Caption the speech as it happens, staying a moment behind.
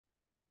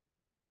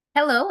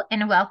Hello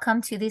and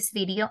welcome to this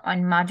video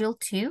on Module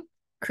 2,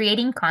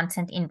 Creating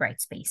Content in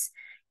Brightspace.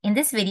 In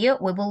this video,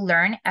 we will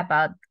learn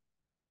about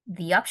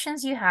the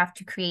options you have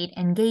to create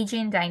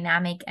engaging,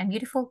 dynamic, and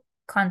beautiful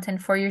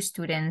content for your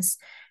students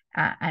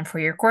and for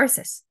your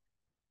courses.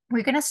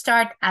 We're going to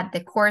start at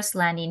the course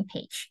landing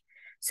page.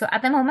 So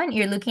at the moment,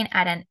 you're looking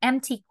at an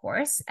empty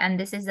course, and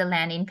this is the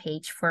landing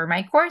page for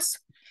my course.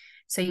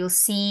 So you'll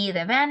see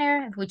the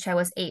banner, which I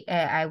was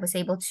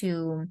able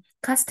to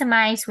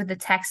customize with the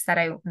text that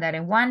I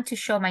want to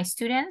show my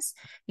students.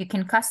 You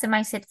can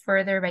customize it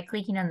further by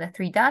clicking on the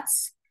three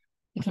dots.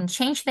 You can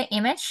change the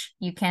image.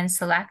 You can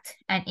select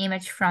an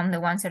image from the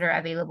ones that are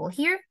available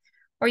here,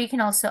 or you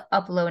can also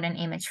upload an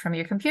image from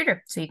your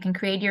computer. So you can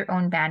create your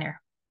own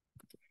banner.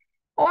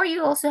 Or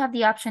you also have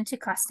the option to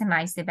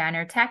customize the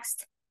banner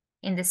text.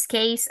 In this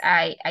case,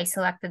 I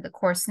selected the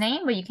course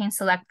name, but you can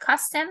select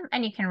custom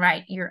and you can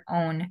write your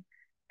own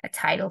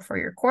title for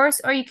your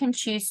course, or you can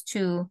choose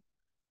to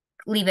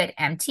leave it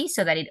empty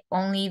so that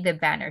only the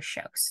banner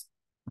shows.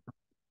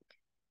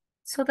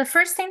 So the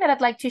first thing that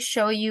I'd like to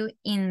show you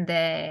in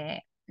the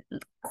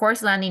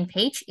course landing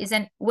page is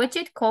a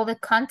widget called the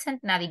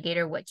Content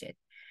Navigator widget.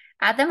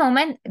 At the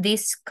moment,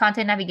 this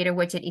Content Navigator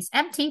widget is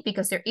empty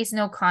because there is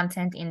no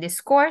content in this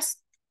course.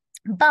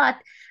 But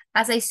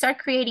as I start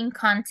creating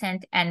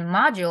content and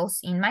modules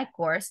in my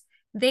course,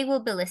 they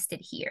will be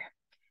listed here.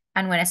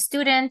 And when a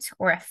student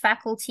or a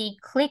faculty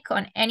click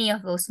on any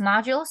of those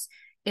modules,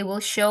 it will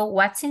show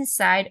what's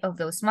inside of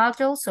those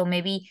modules. So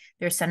maybe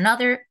there's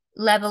another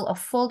level of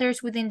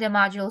folders within the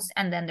modules,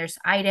 and then there's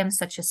items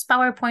such as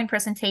PowerPoint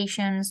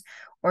presentations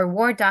or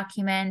Word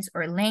documents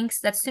or links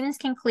that students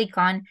can click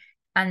on,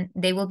 and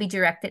they will be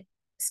directed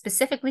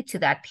specifically to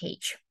that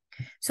page.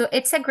 So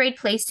it's a great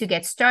place to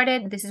get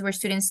started. This is where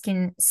students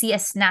can see a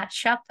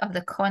snapshot of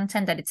the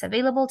content that it's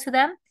available to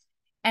them.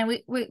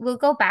 And we'll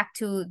go back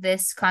to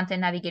this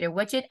Content Navigator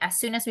widget as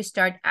soon as we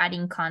start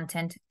adding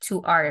content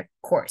to our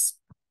course.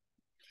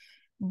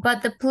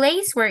 But the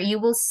place where you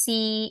will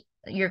see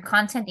your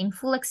content in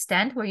full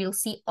extent, where you'll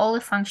see all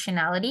the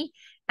functionality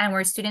and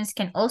where students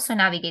can also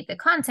navigate the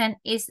content,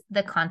 is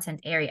the content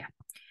area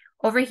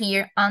over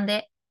here on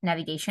the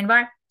navigation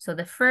bar. So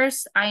the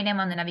first item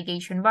on the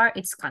navigation bar,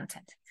 it's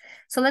content.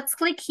 So let's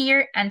click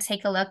here and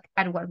take a look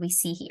at what we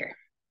see here.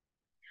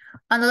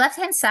 On the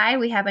left-hand side,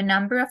 we have a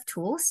number of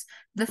tools.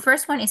 The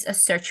first one is a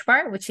search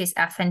bar, which is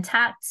a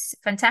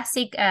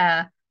fantastic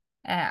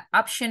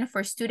option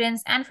for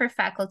students and for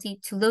faculty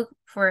to look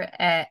for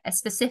a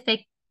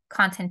specific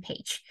content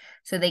page.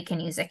 So they can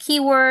use a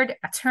keyword,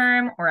 a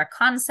term, or a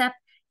concept,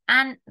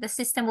 and the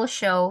system will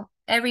show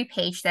every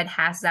page that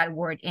has that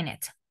word in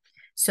it.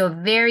 So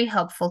very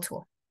helpful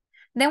tool.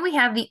 Then we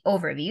have the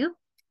overview,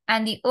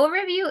 and the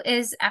overview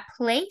is a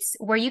place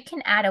where you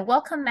can add a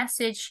welcome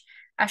message,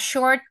 a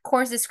short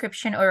course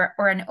description, or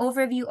an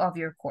overview of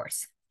your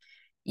course.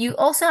 You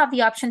also have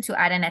the option to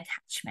add an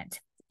attachment.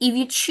 If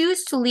you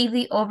choose to leave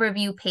the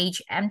overview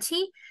page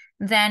empty,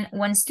 then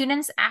when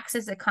students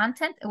access the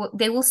content,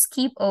 they will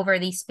skip over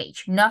this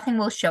page. Nothing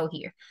will show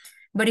here.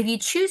 But if you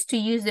choose to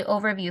use the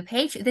overview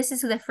page, this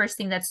is the first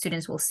thing that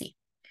students will see.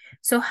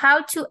 So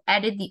how to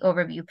edit the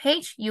overview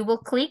page? You will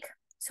click.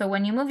 So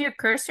when you move your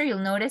cursor, you'll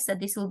notice that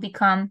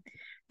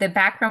the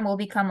background will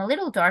become a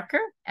little darker,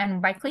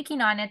 and by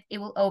clicking on it, it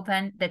will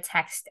open the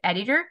text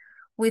editor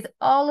with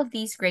all of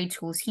these great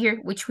tools here,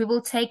 which we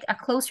will take a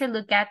closer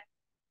look at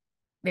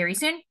very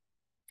soon.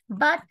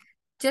 But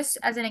just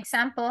as an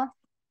example,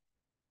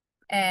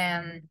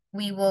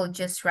 we will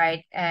just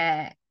write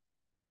a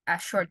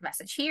short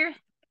message here.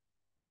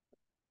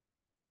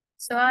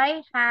 So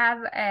I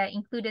have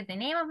included the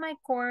name of my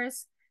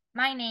course,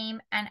 my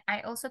name, and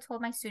I also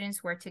told my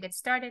students where to get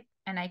started,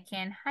 and I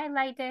can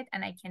highlight it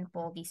and I can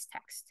bold this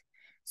text.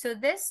 So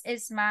this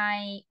is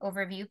my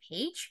overview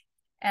page.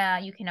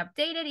 You can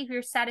update it if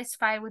you're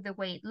satisfied with the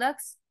way it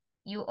looks.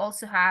 You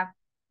also have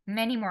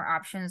many more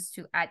options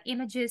to add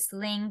images,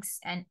 links,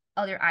 and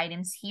other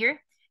items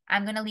here.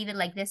 I'm going to leave it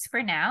like this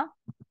for now.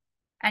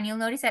 And you'll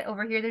notice that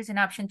over here, there's an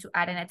option to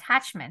add an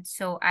attachment.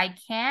 So I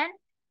can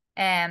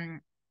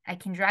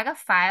drag a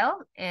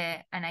file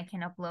and I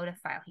can upload a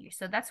file here.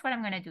 So that's what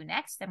I'm going to do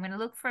next. I'm going to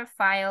look for a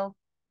file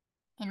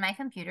in my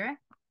computer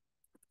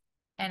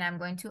and I'm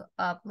going to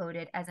upload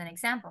it as an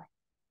example.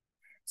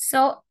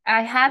 So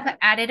I have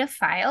added a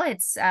file.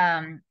 It's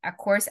a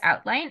course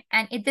outline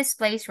and it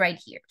displays right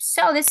here.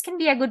 So this can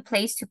be a good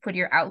place to put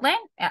your outline.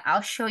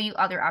 I'll show you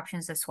other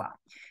options as well.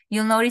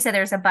 You'll notice that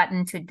there's a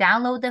button to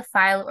download the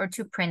file or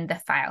to print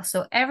the file.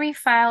 So every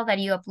file that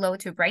you upload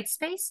to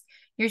Brightspace,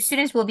 your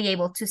students will be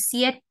able to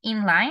see it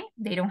in line.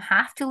 They don't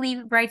have to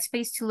leave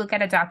Brightspace to look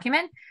at a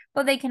document,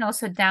 but they can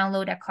also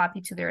download a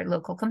copy to their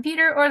local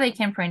computer or they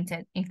can print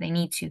it if they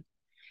need to.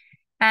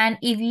 And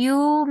if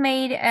you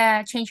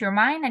change your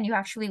mind and you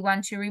actually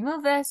want to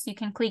remove this, you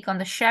can click on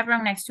the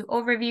chevron next to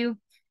overview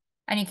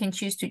and you can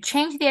choose to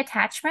change the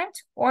attachment,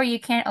 or you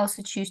can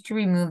also choose to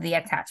remove the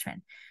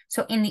attachment.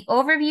 So in the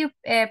overview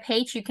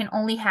page, you can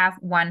only have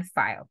one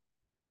file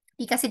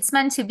because it's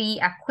meant to be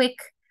a quick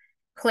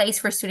place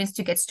for students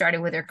to get started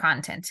with their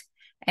content.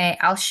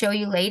 I'll show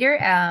you later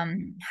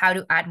how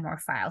to add more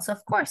files,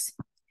 of course.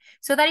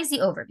 So that is the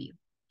overview.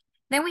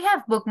 Then we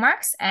have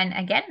bookmarks. And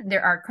again,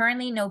 there are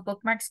currently no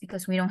bookmarks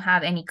because we don't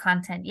have any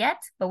content yet,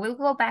 but we'll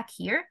go back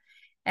here.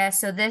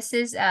 So this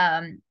is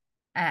an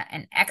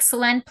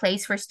excellent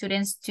place for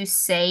students to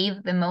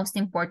save the most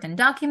important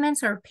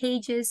documents or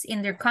pages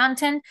in their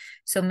content.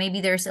 So maybe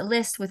there's a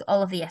list with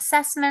all of the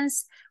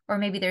assessments, or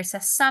maybe there's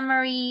a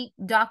summary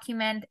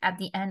document at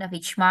the end of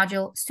each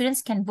module.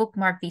 Students can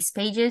bookmark these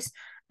pages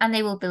and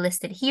they will be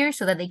listed here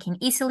so that they can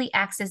easily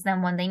access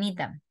them when they need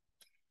them.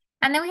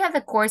 And then we have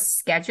the course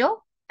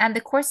schedule, and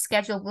the course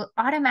schedule will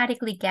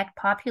automatically get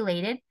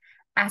populated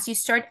as you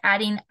start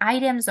adding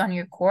items on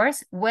your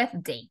course with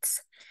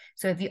dates.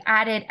 So if you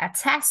added a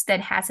test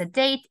that has a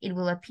date, it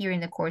will appear in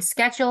the course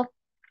schedule,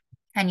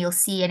 and you'll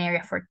see an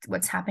area for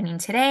what's happening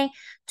today,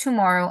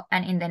 tomorrow,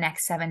 and in the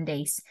next 7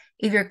 days.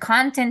 If your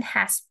content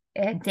has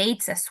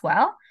dates as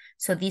well,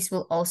 so these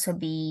will also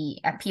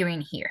be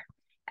appearing here.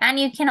 And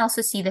you can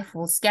also see the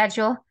full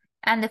schedule,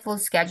 and the full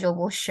schedule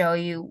will show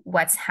you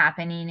what's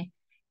happening,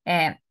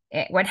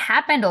 what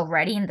happened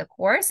already in the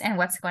course and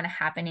what's going to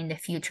happen in the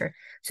future.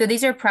 So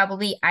these are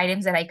probably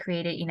items that I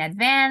created in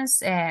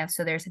advance.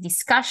 So there's a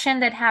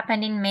discussion that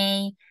happened in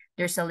May.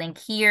 There's a link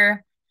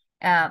here.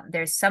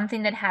 There's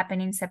something that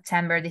happened in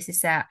September. This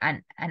is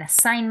an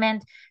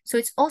assignment. So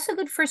it's also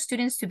good for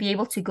students to be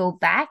able to go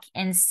back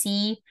and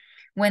see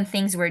when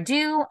things were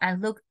due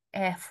and look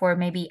for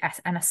maybe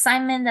an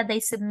assignment that they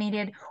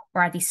submitted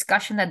or a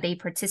discussion that they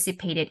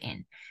participated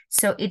in.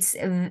 So it's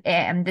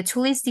the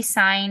tool is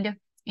designed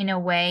in a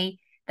way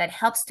that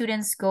helps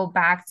students go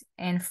back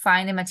and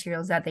find the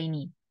materials that they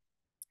need.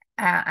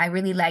 I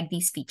really like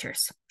these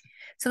features.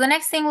 So the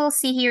next thing we'll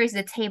see here is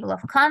the table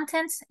of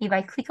contents. If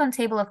I click on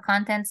table of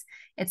contents,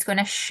 it's going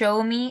to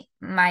show me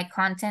my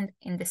content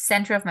in the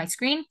center of my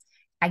screen.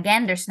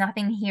 Again, there's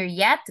nothing here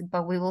yet,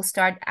 but we will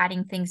start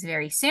adding things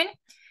very soon.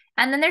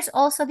 And then there's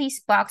also this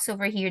box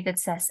over here that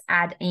says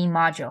add a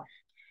module.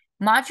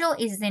 Module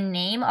is the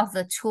name of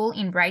the tool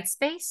in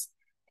Brightspace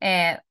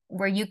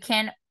where you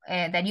can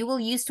that you will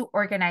use to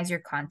organize your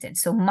content.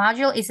 So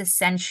module is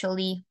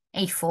essentially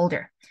a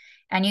folder,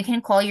 and you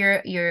can call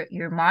your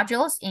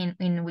modules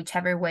in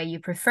whichever way you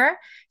prefer.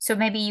 So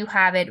maybe you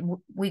have it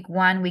week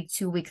 1, week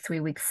 2, week 3,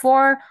 week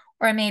 4,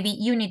 or maybe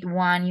unit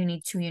 1,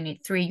 unit 2, unit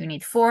 3,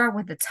 unit 4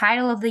 with the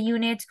title of the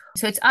unit.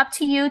 So it's up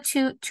to you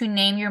to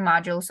name your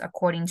modules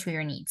according to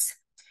your needs.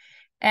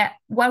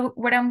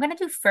 What I'm going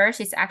to do first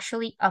is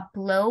actually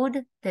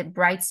upload the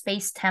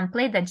Brightspace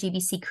template that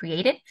GBC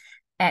created.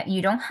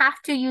 You don't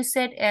have to use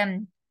it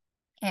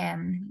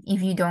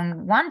if you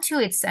don't want to.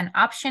 It's an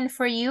option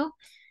for you.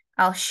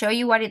 I'll show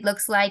you what it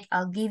looks like.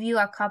 I'll give you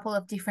a couple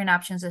of different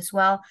options as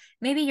well.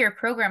 Maybe your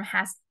program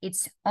has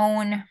its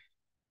own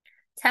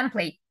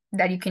template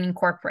that you can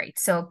incorporate.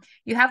 So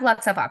you have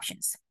lots of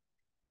options.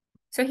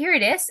 So here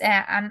it is.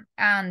 I'm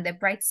on the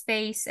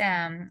Brightspace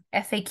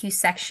FAQ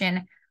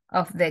section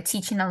of the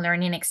Teaching and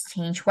Learning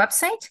Exchange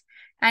website.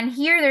 And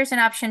here there's an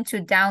option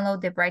to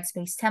download the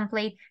Brightspace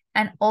template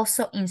and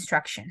also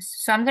instructions.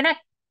 So I'm going to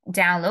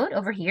download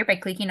over here by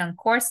clicking on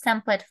course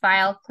template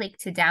file, click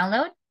to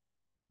download.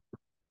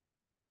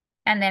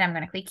 And then I'm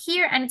going to click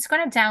here and it's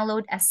going to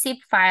download a zip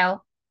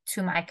file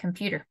to my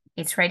computer.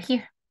 It's right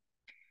here.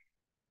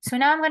 So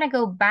now I'm going to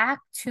go back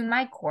to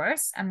my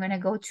course. I'm going to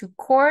go to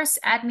Course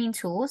Admin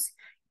Tools,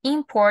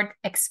 Import,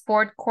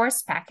 Export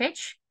Course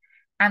Package.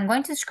 I'm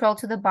going to scroll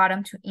to the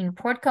bottom to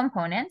Import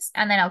Components,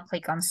 and then I'll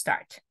click on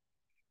Start.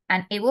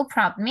 And it will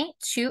prompt me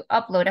to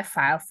upload a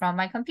file from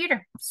my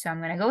computer. So I'm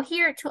going to go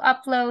here to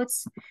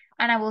Uploads,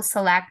 and I will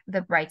select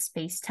the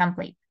Brightspace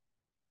template.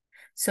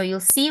 So you'll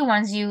see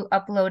once you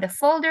upload a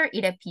folder,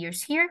 it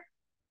appears here.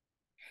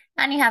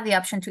 And you have the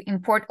option to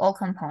import all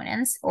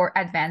components or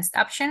advanced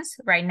options.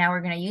 Right now,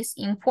 we're going to use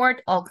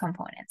import all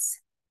components.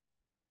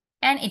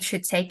 And it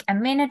should take a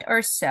minute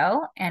or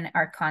so, and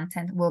our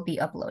content will be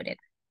uploaded.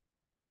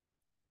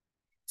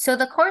 So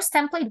the course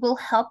template will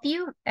help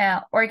you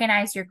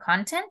organize your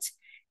content.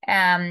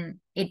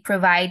 It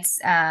provides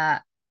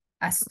a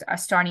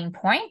starting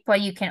point,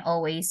 but you can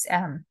always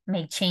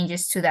make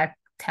changes to that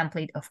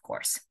template, of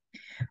course.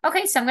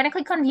 Okay, so I'm going to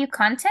click on View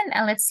Content,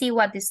 and let's see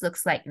what this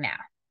looks like now.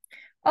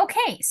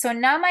 Okay, so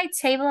now my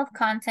table of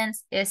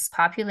contents is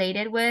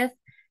populated with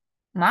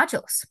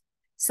modules.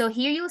 So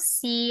here you'll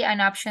see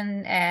an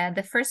option.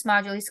 The first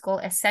module is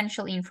called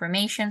Essential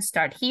Information.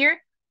 Start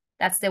here.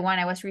 That's the one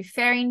I was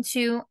referring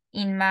to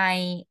in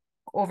my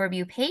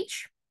overview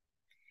page.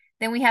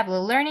 Then we have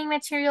the learning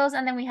materials,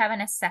 and then we have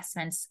an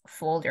assessments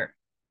folder.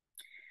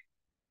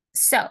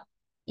 So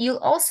you'll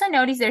also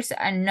notice there's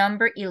a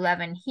number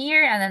 11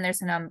 here, and then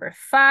there's a number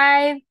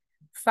 5,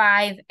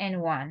 5,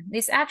 and 1.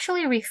 This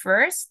actually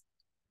refers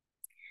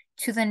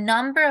to the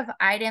number of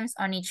items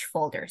on each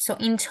folder. So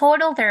in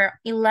total, there are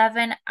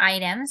 11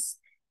 items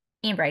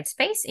in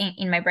Brightspace,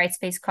 in my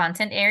Brightspace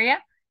content area.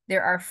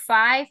 There are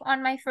 5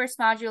 on my first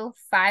module,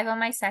 5 on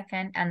my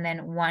second, and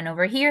then 1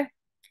 over here.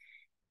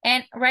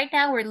 And right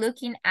now we're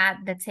looking at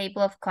the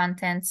table of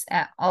contents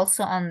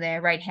also on the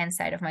right-hand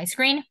side of my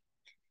screen.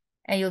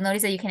 And you'll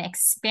notice that you can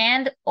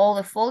expand all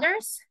the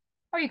folders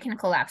or you can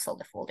collapse all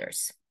the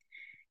folders.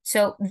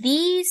 So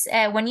these,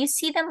 when you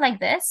see them like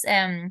this,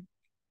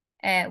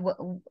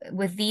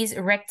 with these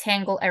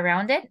rectangle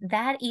around it,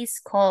 that is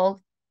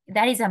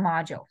a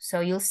module. So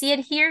you'll see it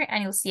here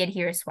and you'll see it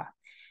here as well.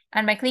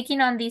 And by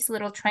clicking on this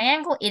little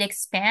triangle, it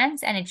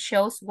expands and it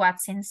shows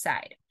what's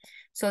inside.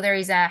 So there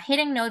is a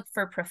hidden note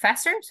for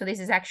professor. So this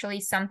is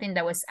actually something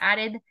that was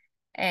added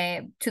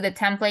to the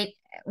template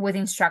with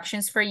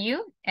instructions for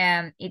you.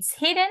 It's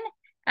hidden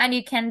and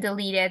you can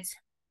delete it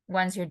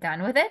once you're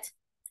done with it.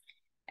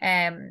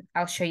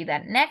 I'll show you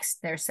that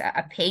next. There's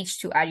a page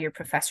to add your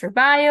professor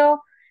bio.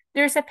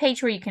 There's a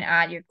page where you can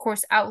add your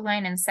course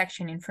outline and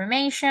section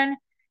information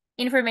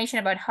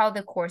about how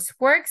the course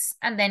works,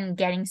 and then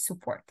getting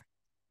support.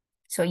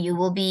 So you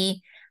will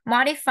be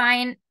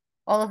modifying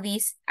all of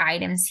these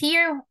items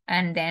here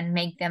and then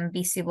make them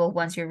visible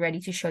once you're ready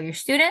to show your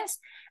students.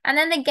 And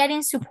then the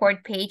getting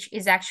support page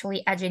is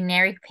actually a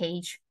generic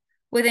page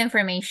with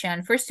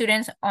information for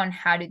students on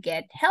how to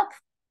get help.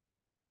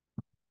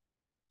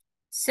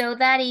 So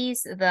that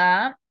is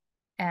the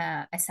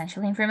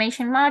essential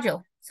information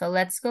module. So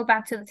let's go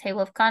back to the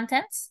table of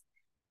contents.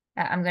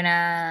 I'm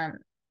gonna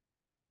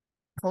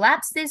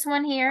collapse this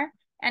one here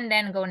and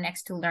then go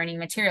next to learning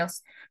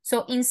materials.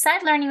 So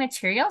inside learning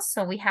materials,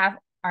 so we have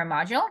our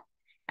module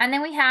and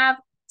then we have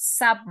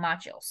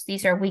sub-modules.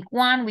 These are week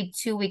 1, week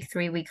 2, week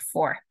 3, week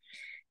 4.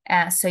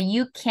 So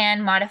you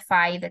can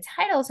modify the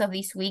titles of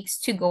these weeks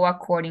to go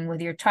according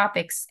with your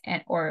topics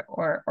and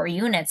or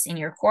units in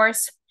your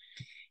course.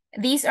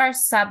 These are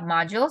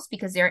sub-modules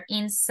because they're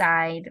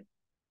inside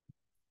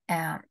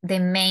the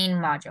main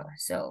module.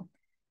 So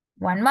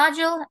one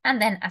module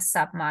and then a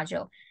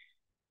sub-module.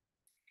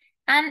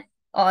 And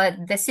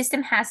the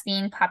system has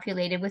been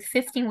populated with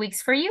 15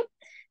 weeks for you.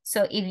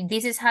 So if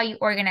this is how you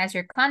organize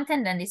your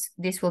content, then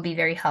this will be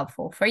very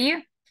helpful for you.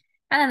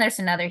 And then there's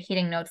another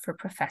hidden note for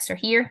professor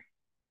here.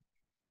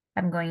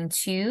 I'm going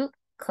to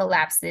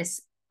collapse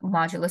this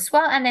module as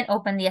well and then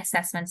open the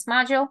assessments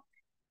module.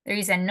 There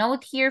is a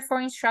note here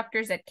for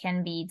instructors that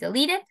can be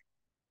deleted.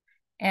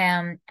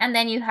 And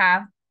then you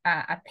have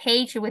a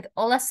page with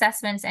all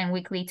assessments and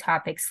weekly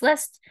topics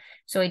list.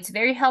 So it's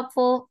very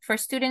helpful for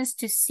students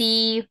to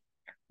see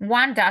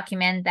one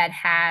document that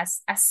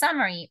has a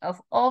summary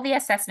of all the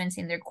assessments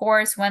in their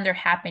course, when they're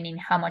happening,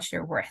 how much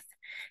they're worth.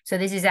 So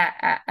this is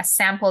a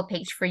sample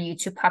page for you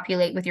to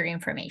populate with your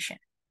information.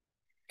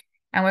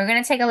 And we're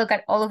going to take a look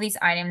at all of these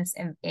items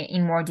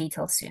in more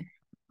detail soon.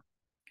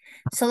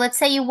 So let's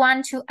say you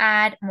want to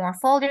add more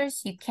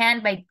folders. You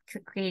can by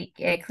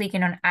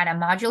clicking on add a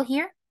module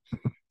here.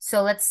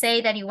 So let's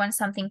say that you want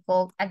something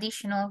called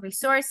additional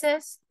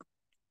resources.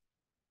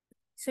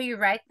 So you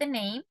write the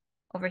name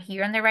over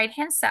here on the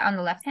right-hand side, on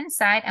the left-hand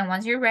side. And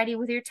once you're ready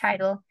with your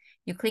title,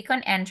 you click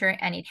on enter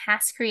and it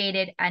has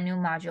created a new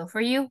module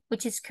for you,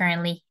 which is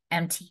currently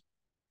empty.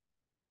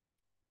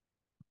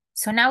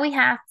 So now we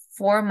have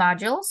 4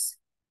 modules.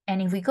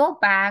 And if we go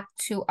back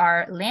to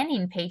our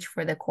landing page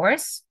for the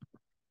course,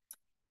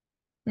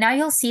 now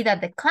you'll see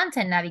that the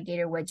Content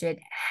Navigator widget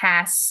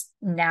has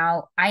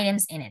now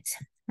items in it.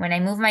 When I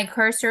move my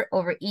cursor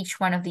over each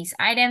one of these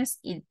items,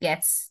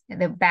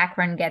 the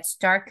background gets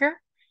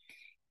darker.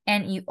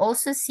 And you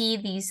also see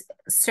these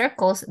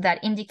circles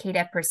that indicate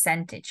a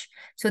percentage.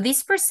 So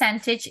this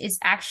percentage is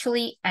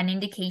actually an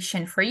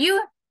indication for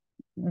you.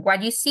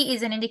 What you see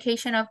is an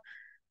indication of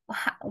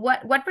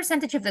what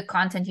percentage of the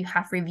content you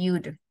have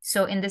reviewed.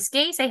 So in this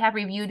case, I have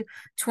reviewed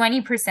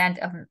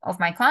 20% of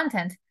my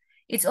content.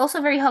 It's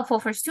also very helpful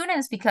for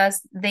students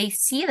because they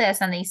see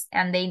this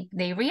and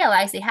they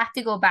realize they have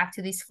to go back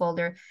to this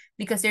folder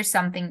because there's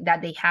something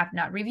that they have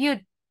not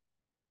reviewed.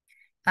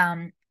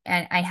 And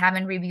I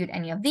haven't reviewed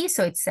any of these,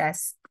 so it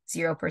says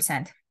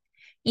 0%.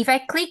 If I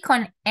click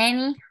on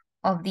any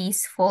of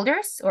these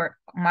folders or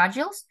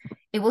modules,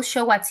 it will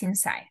show what's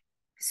inside.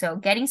 So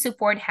getting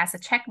support has a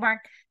check mark.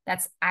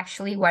 That's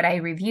actually what I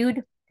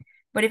reviewed.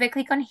 But if I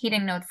click on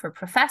hidden note for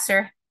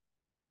professor,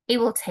 it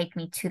will take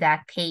me to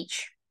that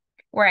page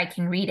where I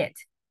can read it.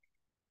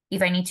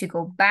 If I need to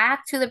go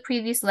back to the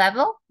previous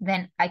level,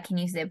 then I can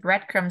use the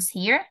breadcrumbs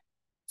here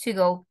to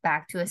go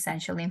back to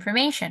essential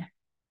information.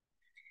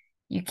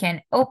 You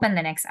can open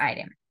the next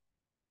item,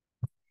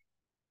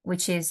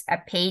 which is a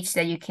page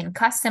that you can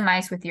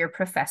customize with your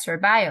professor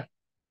bio.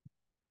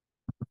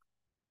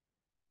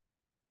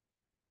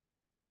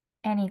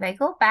 And if I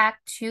go back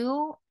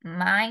to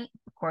my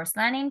course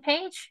landing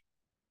page,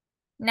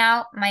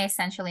 now my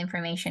essential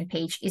information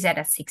page is at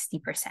a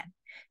 60%.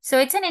 So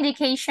it's an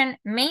indication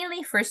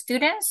mainly for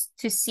students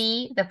to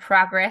see the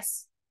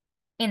progress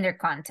in their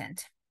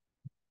content.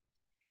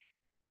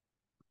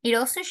 It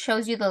also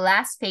shows you the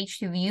last page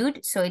you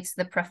viewed. So it's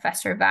the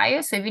professor bio.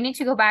 So if you need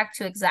to go back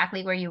to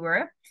exactly where you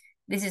were,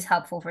 this is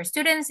helpful for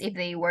students. If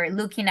they were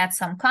looking at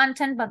some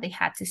content, but they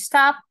had to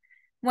stop,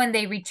 when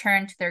they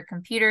return to their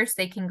computers,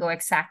 they can go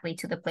exactly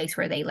to the place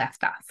where they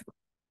left off.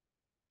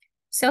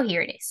 So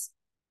here it is.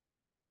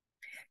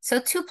 So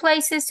 2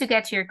 places to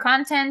get to your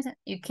content.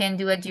 You can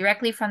do it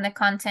directly from the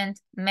content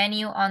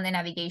menu on the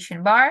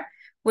navigation bar,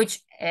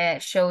 which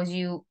shows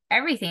you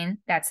everything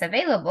that's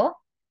available.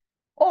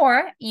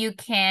 Or you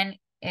can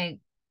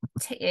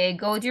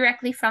go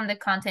directly from the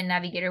content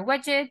navigator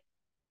widget,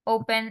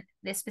 open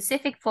the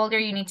specific folder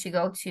you need to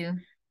go to,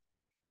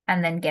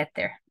 and then get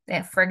there.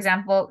 For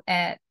example,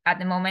 at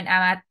the moment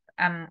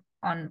I'm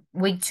on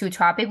week 2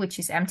 topic, which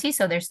is empty,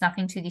 so there's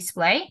nothing to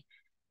display.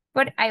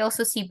 But I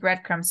also see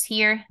breadcrumbs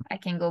here. I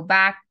can go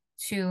back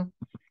to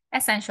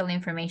essential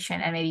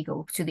information and maybe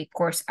go to the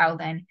course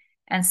outline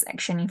and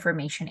section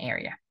information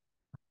area.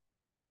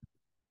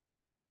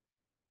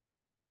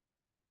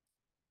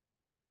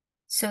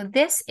 So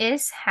this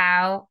is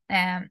how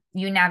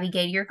you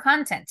navigate your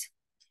content.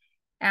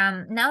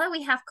 Now that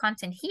we have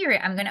content here,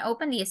 I'm going to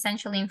open the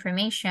essential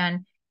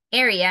information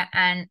area,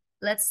 and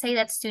let's say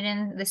that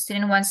the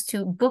student wants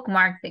to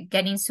bookmark the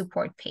getting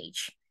support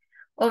page.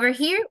 Over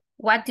here,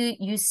 what do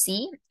you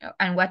see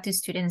and what do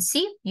students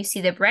see? You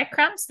see the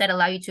breadcrumbs that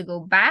allow you to go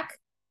back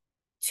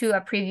to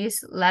a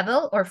previous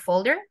level or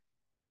folder.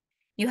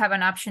 You have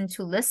an option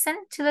to listen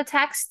to the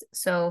text.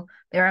 So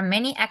there are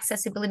many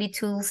accessibility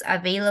tools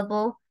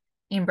available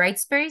in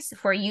Brightspace.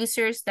 For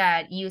users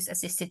that use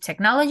assistive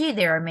technology,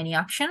 there are many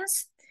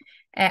options.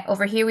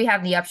 Over here, we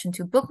have the option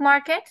to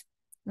bookmark it.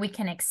 We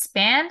can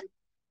expand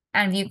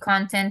and view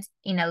content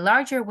in a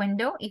larger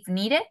window if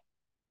needed.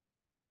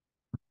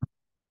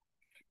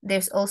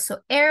 There's also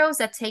arrows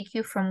that take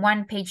you from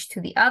one page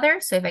to the other.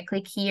 So if I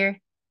click here,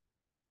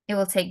 it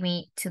will take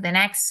me to the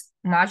next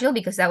module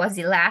because that was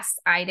the last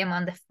item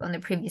on the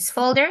previous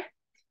folder.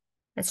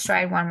 Let's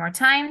try it one more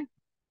time.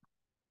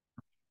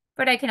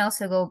 But I can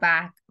also go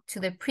back to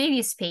the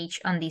previous page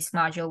on this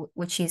module,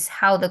 which is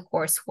how the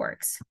course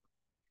works.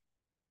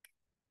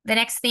 The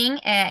next thing,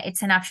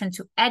 it's an option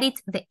to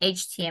edit the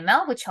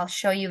HTML, which I'll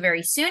show you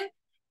very soon.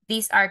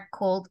 These are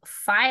called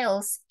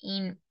files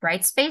in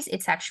Brightspace.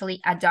 It's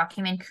actually a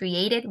document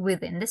created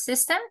within the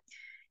system,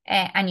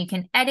 and you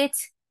can edit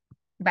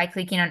by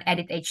clicking on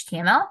Edit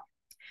HTML.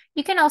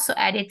 You can also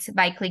edit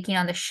by clicking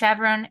on the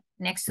chevron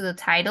next to the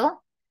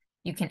title.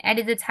 You can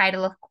edit the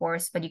title, of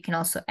course, but you can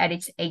also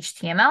edit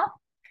HTML.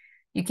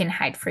 You can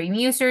hide frame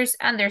users,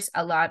 and there's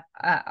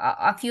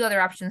a few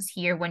other options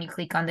here when you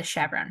click on the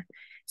chevron.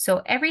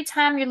 So every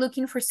time you're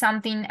looking for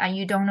something and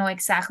you don't know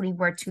exactly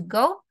where to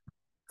go,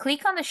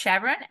 click on the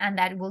chevron and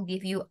that will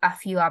give you a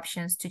few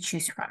options to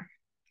choose from.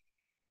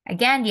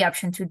 Again, the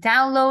option to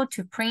download,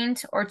 to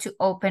print, or to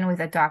open with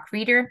a doc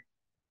reader.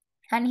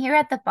 And here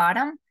at the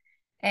bottom,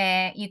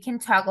 you can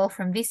toggle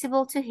from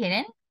visible to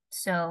hidden.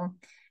 So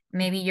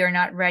maybe you're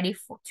not ready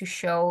to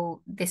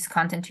show this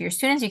content to your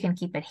students, you can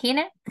keep it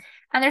hidden.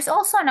 And there's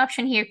also an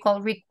option here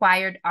called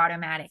required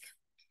automatic.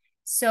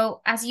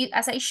 So as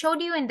I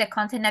showed you in the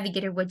content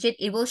navigator widget,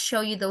 it will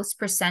show you those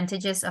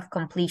percentages of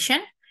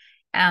completion.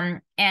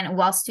 And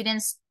while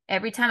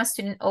every time a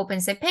student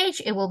opens a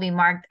page, it will be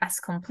marked as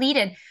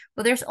completed.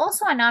 But there's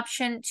also an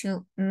option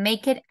to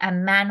make it a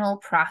manual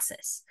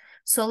process.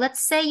 So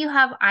let's say you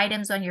have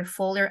items on your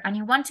folder and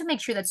you want to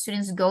make sure that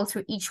students go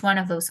through each one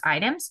of those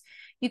items.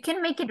 You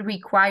can make it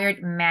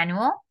required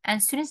manual,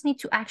 and students need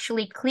to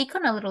actually click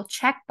on a little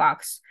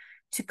checkbox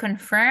to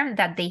confirm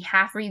that they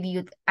have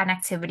reviewed an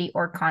activity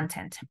or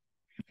content.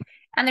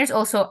 And there's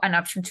also an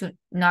option to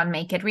not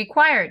make it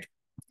required.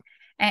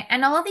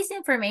 And all of this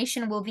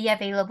information will be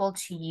available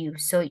to you.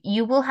 So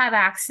you will have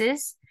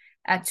access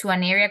to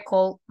an area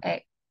called,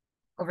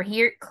 over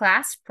here,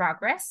 class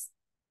progress,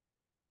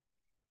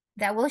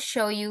 that will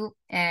show you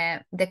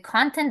the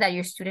content that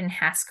your student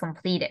has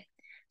completed.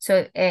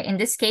 So in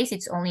this case,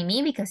 it's only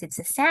me because it's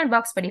a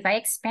sandbox, but if I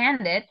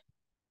expand it,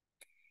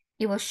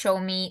 it will show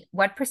me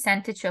what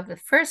percentage of the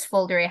first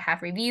folder I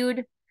have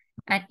reviewed,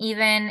 and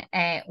even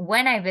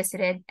when I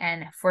visited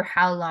and for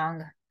how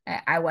long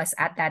I was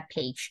at that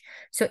page.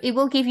 So it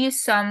will give you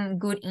some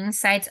good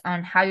insights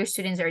on how your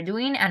students are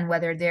doing and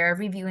whether they're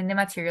reviewing the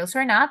materials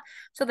or not,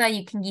 so that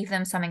you can give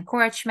them some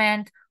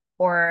encouragement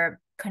or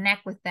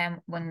connect with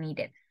them when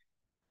needed.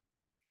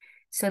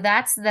 So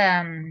that's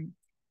that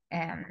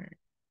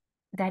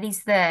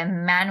is the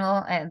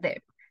manual,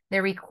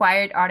 the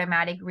required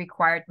automatic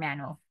required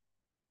manual.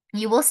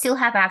 You will still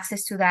have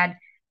access to that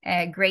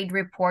great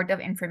report of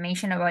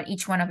information about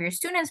each one of your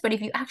students, but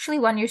if you actually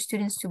want your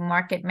students to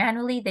mark it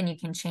manually, then you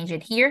can change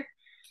it here.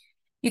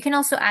 You can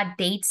also add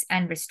dates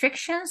and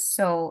restrictions.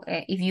 So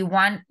if you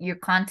want your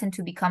content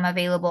to become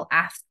available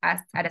at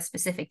a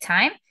specific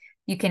time,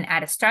 you can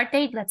add a start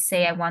date. Let's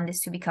say I want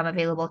this to become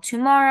available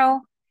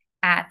tomorrow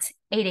at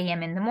 8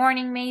 a.m. in the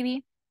morning,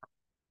 maybe.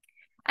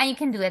 And you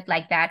can do it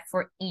like that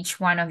for each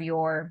one of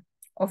your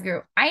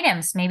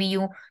items. Maybe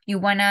you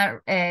want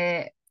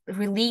to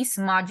release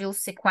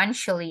modules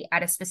sequentially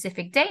at a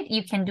specific date.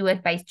 You can do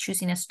it by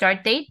choosing a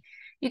start date.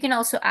 You can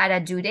also add a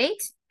due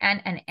date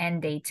and an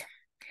end date.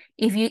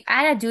 If you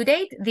add a due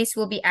date, this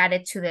will be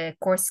added to the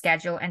course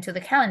schedule and to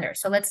the calendar.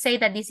 So let's say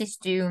that this is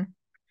due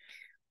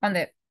on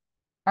the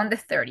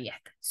 30th.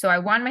 So I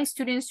want my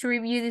students to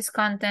review this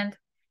content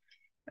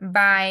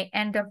by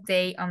end of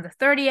day on the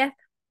 30th.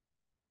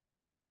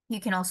 You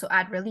can also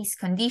add release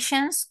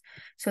conditions.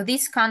 So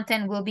this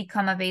content will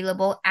become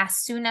available as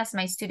soon as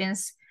my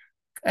students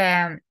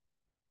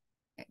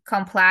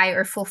comply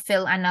or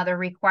fulfill another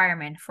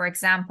requirement. For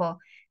example,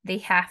 they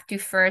have to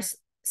first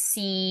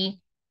see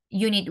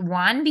Unit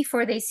 1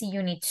 before they see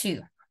Unit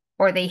 2,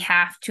 or they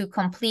have to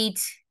complete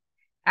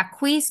a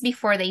quiz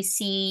before they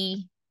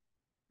see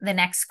the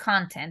next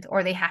content,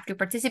 or they have to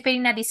participate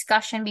in a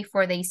discussion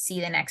before they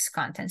see the next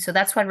content. So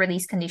that's what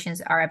release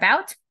conditions are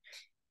about.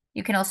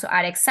 You can also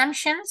add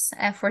exemptions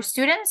for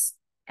students,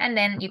 and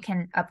then you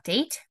can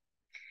update.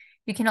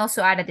 You can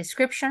also add a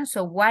description.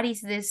 So what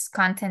is this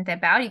content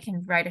about? You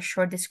can write a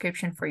short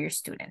description for your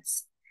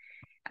students.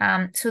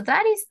 So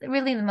that is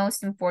really the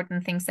most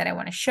important things that I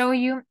want to show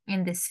you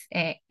in this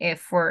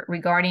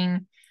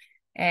regarding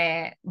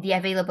the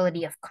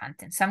availability of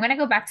content. So I'm going to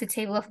go back to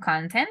table of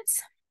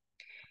contents.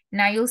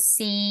 Now you'll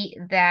see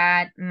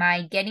that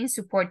my getting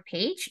support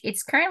page,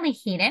 it's currently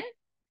hidden,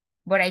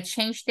 but I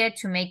changed it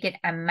to make it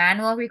a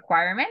manual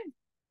requirement.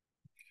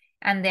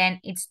 And then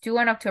it's due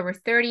on October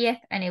 30th,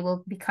 and it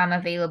will become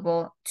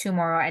available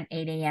tomorrow at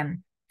 8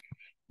 a.m.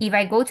 If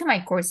I go to my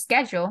course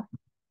schedule,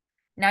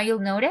 now you'll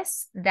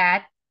notice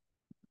that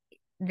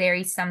there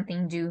is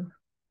something due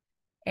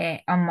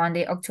on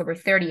Monday, October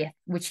 30th,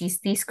 which is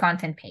this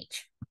content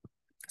page.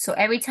 So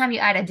every time you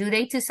add a due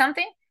date to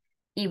something,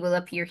 it will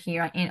appear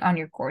here on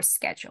your course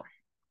schedule.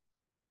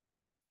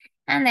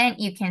 And then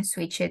you can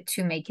switch it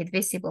to make it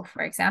visible,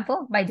 for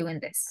example, by doing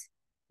this.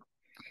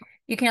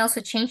 You can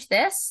also change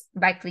this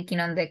by clicking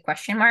on the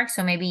question mark.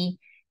 So maybe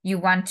you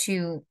want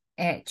to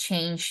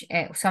change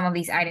some of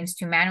these items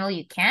to manual,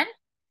 you can.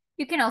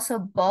 You can also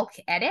bulk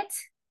edit,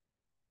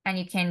 and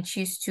you can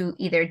choose to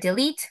either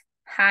delete,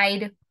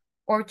 hide,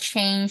 or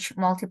change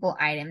multiple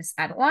items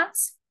at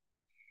once.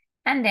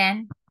 And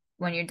then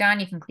when you're done,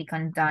 you can click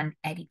on Done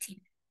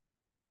Editing.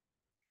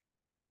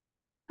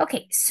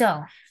 Okay,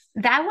 so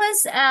that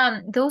was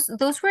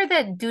those were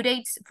the due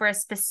dates for a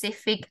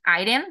specific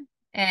item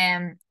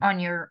on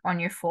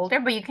your folder,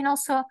 but you can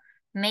also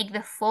make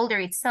the folder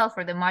itself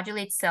or the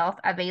module itself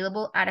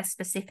available at a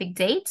specific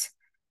date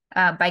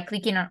by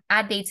clicking on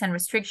Add Dates and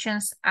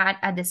Restrictions, add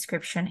a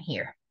description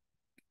here.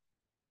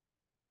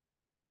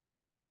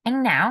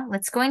 And now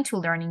let's go into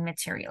Learning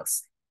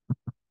Materials.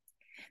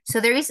 So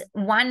there is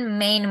one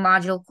main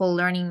module called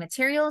Learning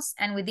Materials,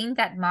 and within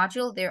that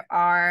module there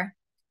are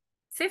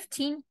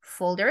 15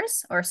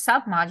 folders or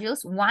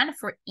sub-modules, one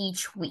for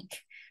each week.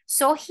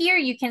 So here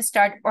you can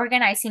start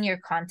organizing your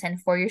content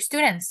for your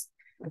students.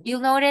 You'll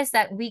notice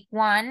that week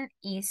 1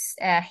 is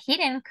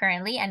hidden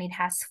currently, and it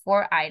has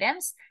 4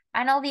 items,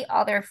 and all the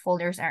other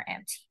folders are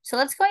empty. So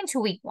let's go into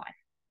week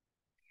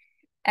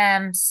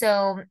 1.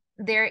 So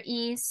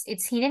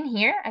it's hidden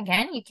here.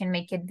 Again, you can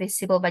make it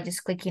visible by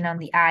just clicking on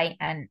the eye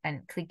and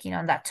clicking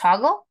on that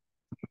toggle.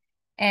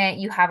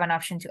 You have an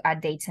option to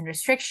add dates and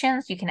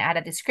restrictions. You can add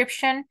a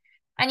description,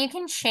 and you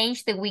can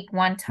change the week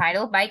 1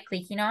 title by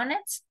clicking on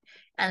it.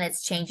 And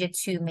let's change it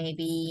to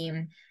maybe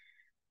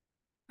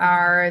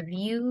Our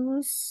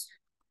Views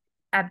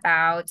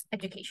About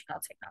Educational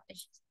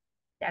Technologies.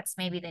 That's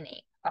maybe the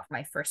name of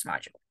my first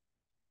module.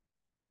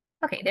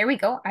 Okay, there we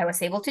go. I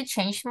was able to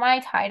change my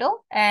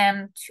title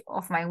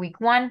of my week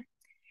 1.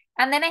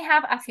 And then I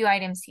have a few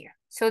items here.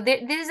 So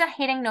this is a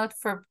hidden note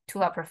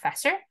to a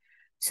professor.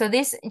 So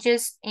this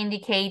just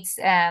indicates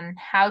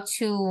how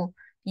to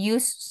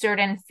use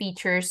certain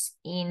features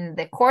in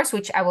the course,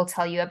 which I will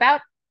tell you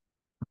about.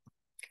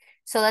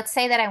 So let's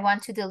say that I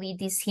want to delete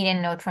this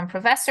hidden note from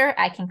professor.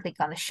 I can click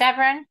on the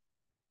chevron.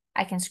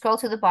 I can scroll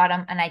to the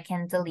bottom, and I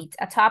can delete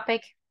a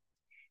topic.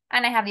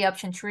 And I have the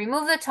option to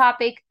remove the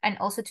topic and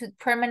also to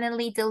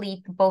permanently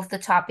delete both the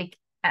topic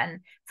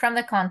and from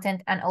the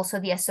content and also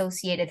the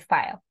associated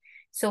file.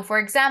 So for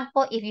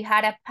example, if you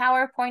had a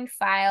PowerPoint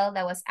file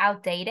that was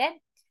outdated,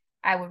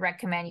 I would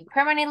recommend you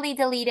permanently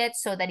delete it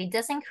so that it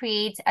doesn't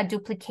create a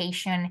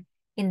duplication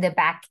in the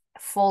back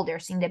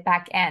folders, in the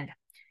back end.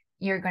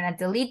 You're going to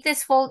delete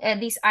this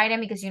item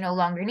because you no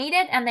longer need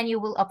it, and then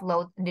you will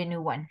upload the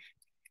new one.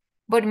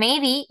 But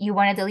maybe you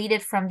want to delete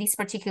it from this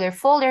particular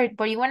folder,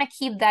 but you want to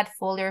keep that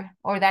folder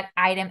or that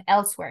item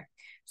elsewhere.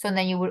 So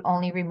then you would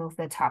only remove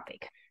the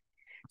topic.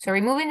 So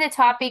removing the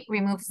topic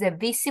removes the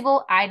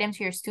visible item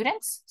to your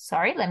students.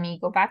 Sorry, let me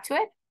go back to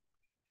it.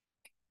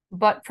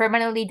 But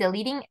permanently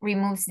deleting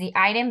removes the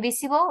item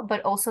visible,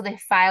 but also the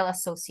file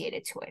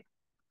associated to it.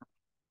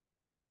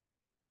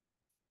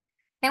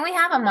 Then we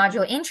have a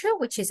module intro,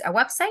 which is a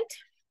website.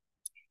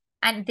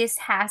 And this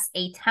has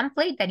a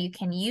template that you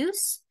can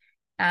use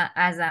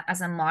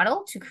as a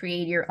model to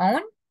create your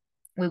own.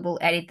 We will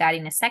edit that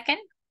in a second.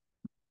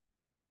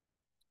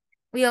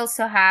 We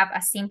also have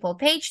a simple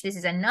page. This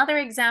is another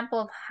example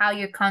of how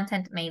your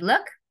content may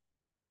look.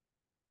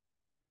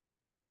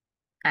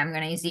 I'm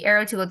going to use the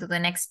arrow to go to the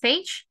next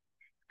page.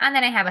 And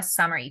then I have a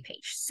summary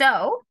page.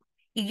 So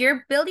if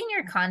you're building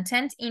your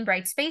content in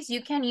Brightspace,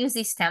 you can use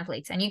these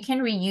templates and you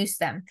can reuse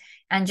them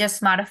and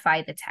just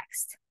modify the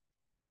text.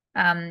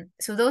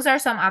 So those are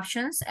some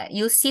options.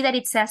 You'll see that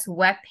it says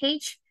web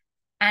page.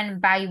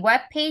 And by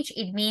web page,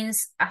 it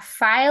means a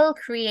file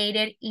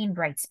created in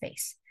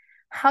Brightspace.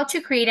 How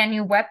to create a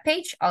new web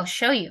page, I'll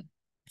show you.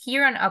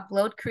 Here on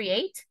Upload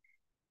Create,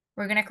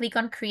 we're going to click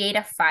on Create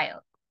a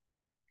File.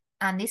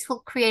 And this will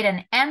create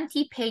an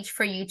empty page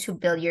for you to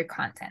build your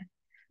content.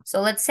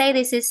 So let's say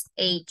this is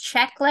a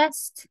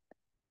checklist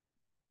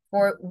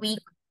for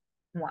week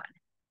 1.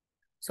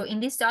 So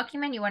in this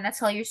document, you want to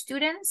tell your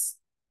students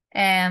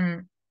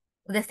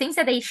the things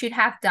that they should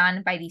have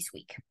done by this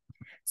week.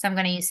 So I'm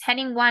going to use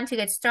heading 1 to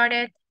get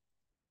started,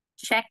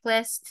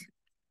 checklist,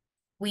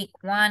 week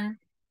 1,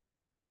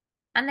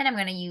 and then I'm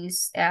going to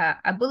use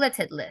a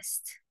bulleted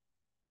list.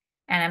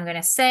 And I'm going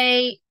to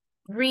say,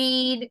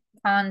 read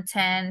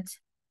content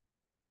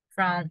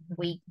from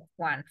week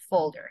 1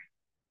 folder.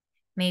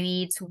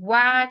 Maybe it's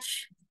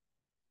watch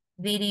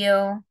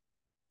video,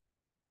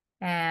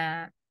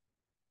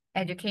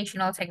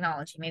 educational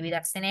technology. Maybe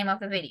that's the name of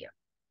the video.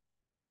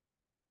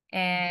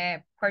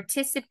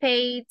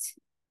 Participate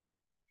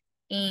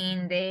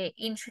in the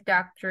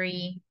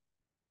introductory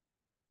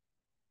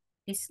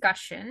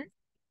discussion.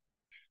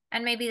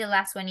 And maybe the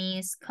last one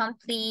is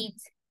complete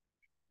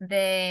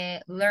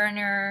the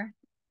learner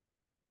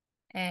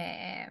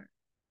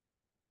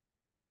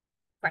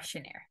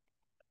questionnaire.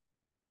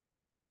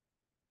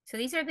 So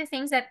these are the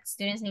things that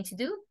students need to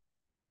do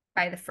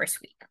by the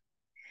first week.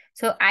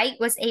 So I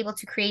was able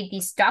to create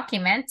this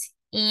document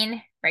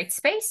in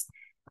Brightspace,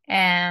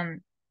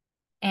 and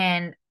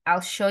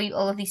I'll show you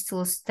all of these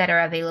tools that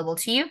are available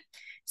to you.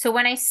 So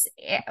when I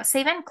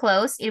save and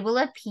close, it will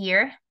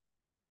appear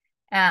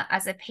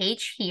as a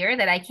page here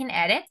that I can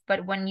edit.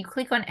 But when you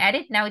click on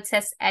edit, now it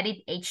says edit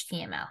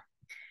HTML.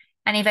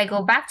 And if I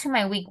go back to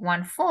my week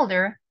 1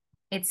 folder,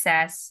 it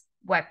says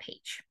web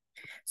page.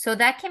 So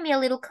that can be a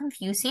little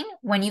confusing.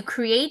 When you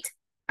create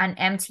an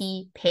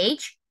empty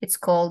page, it's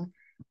called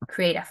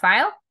create a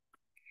file.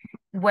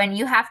 When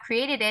you have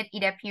created it,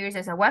 it appears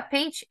as a web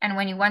page. And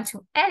when you want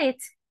to edit,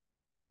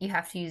 you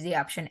have to use the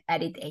option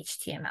edit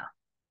HTML.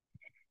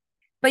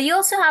 But you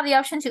also have the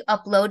option to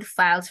upload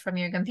files from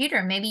your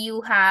computer. Maybe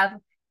you have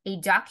a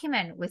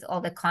document with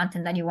all the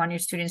content that you want your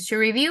students to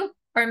review,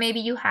 or maybe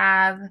you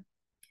have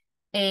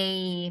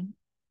a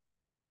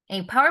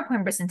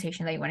PowerPoint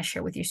presentation that you want to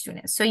share with your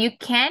students. So you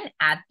can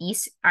add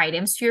these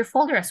items to your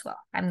folder as well.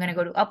 I'm going to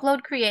go to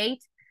Upload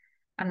Create.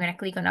 I'm going to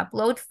click on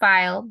Upload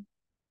File.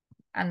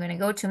 I'm going to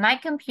go to my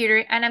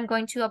computer and I'm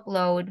going to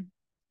upload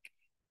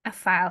a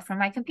file from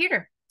my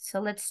computer. So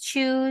let's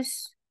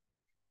choose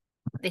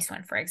this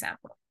one, for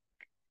example.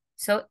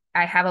 So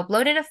I have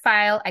uploaded a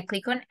file. I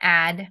click on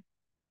Add.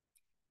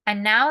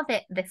 And now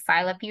the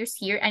file appears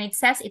here and it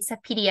says it's a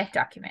PDF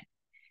document.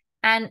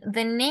 And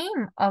the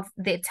name of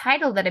the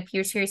title that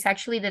appears here is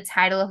actually the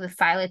title of the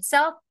file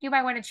itself. You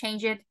might want to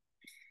change it.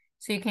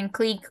 So you can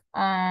click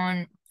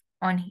on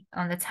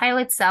the title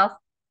itself.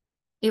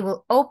 It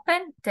will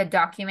open the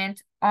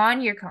document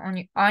on your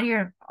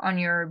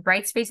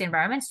Brightspace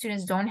environment.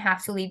 Students don't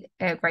have to leave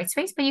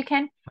Brightspace, but you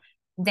can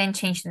then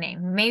change the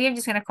name. Maybe I'm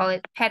just going to call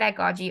it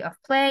Pedagogy of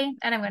Play,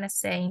 and I'm going to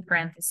say in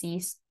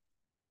parentheses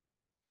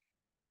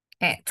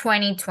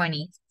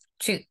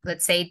 2022.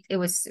 Let's say it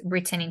was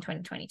written in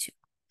 2022.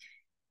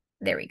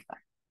 There we go.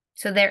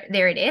 So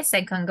there it is.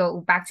 I can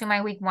go back to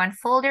my week 1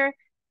 folder,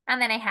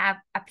 and then I have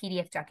a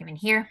PDF document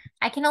here.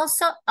 I can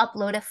also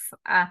upload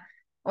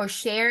or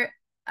share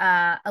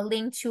a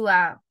link to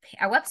a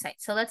website.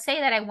 So let's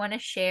say that I want to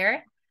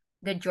share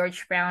the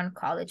George Brown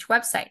College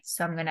website.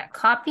 So I'm going to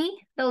copy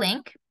the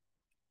link.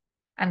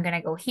 I'm going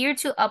to go here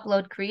to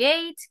Upload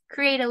Create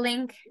a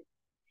link,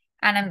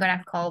 and I'm going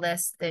to call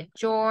this the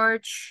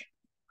George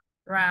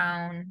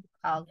Brown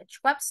College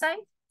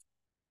website.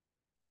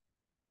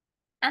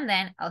 And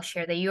then I'll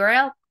share the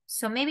URL.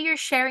 So maybe you're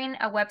sharing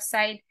a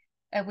website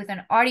with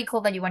an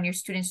article that you want your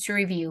students to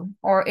review,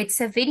 or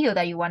it's a video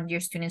that you want your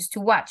students to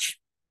watch.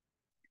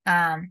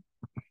 Then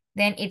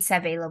it's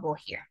available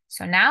here.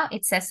 So now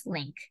it says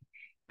link,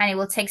 and it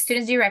will take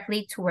students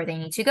directly to where they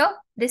need to go.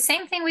 The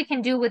same thing we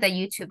can do with a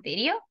YouTube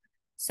video.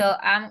 So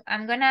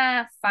I'm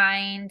gonna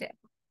find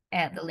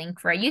the link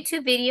for a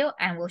YouTube video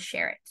and we'll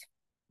share it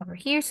over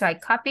here. So I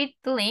copied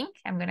the link.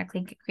 I'm gonna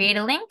click create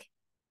a link.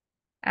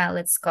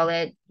 Let's call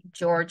it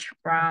George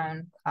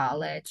Brown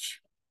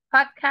College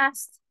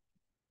podcast.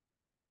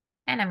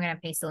 And I'm going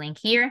to paste the link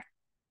here.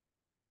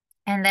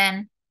 And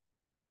then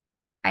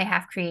I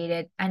have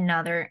created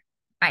another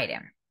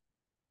item.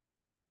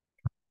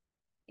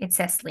 It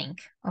says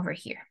link over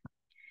here.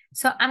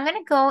 So I'm going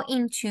to go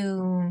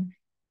into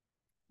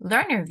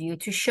Learner View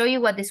to show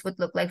you what this would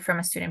look like from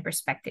a student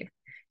perspective.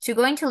 To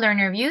go into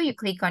Learner View, you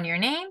click on your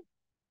name,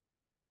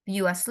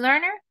 View as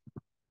Learner,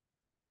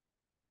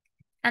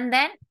 and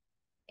then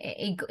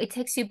it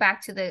takes you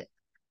back to the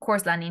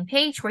course landing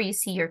page where you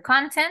see your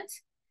content.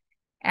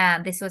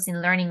 This was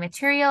in learning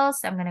materials.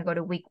 I'm going to go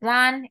to week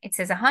 1. It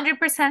says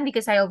 100%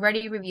 because I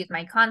already reviewed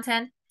my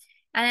content.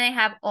 And then I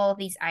have all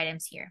these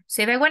items here.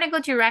 So if I want to go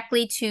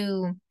directly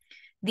to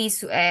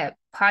this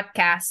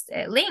podcast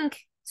link,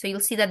 so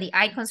you'll see that the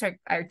icons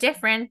are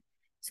different.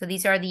 So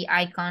these are the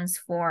icons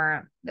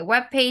for the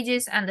web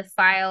pages and the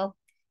file.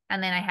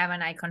 and then I have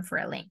an icon for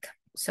a link.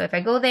 So if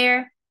I go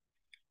there,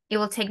 it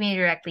will take me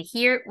directly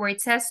here where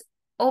it says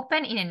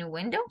open in a new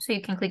window. So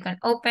you can click on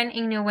open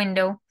in new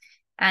window,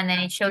 and then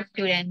it shows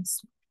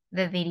students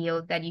the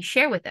video that you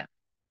share with them.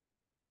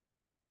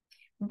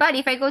 But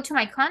if I go to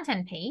my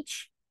content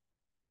page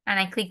and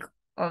I click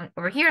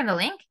over here on the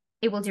link,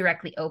 it will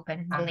directly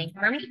open the link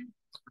for me.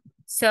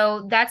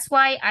 So that's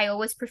why I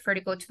always prefer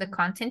to go to the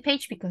content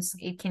page, because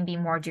it can be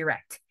more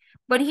direct.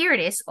 But here it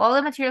is. All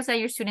the materials that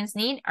your students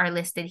need are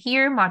listed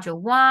here. Module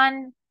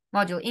 1,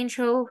 module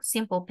intro,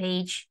 simple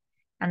page,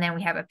 and then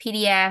we have a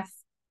PDF,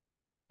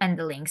 and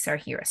the links are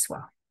here as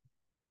well.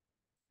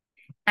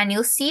 And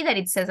you'll see that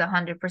it says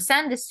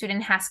 100%. The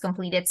student has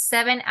completed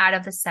 7 out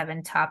of the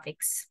 7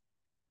 topics.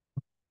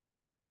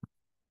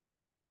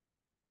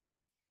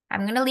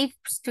 I'm going to leave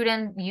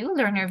student view,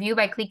 learner view,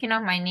 by clicking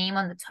on my name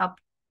on the top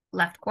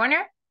left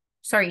corner,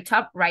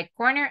 top right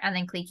corner, and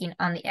then clicking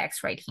on the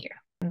X right here.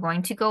 I'm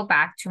going to go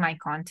back to my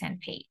content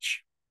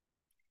page.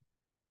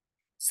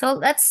 So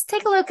let's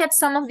take a look at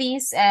some of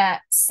these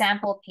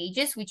sample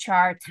pages, which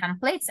are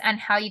templates, and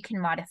how you can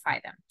modify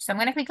them. So I'm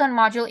going to click on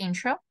module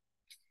intro.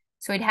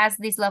 So it has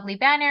this lovely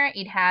banner,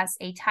 it has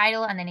a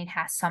title, and then it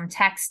has some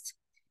text.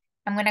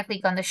 I'm going to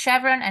click on the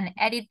chevron and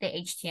edit the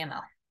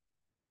HTML.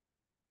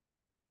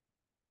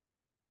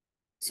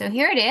 So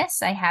here it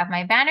is. I have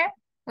my banner,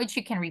 which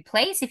you can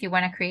replace. If you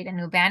want to create a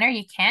new banner,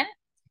 you can.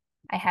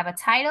 I have a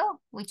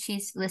title, which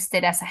is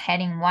listed as a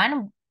heading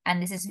 1.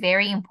 And this is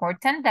very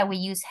important that we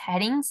use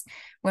headings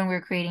when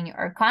we're creating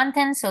our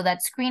content, so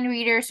that screen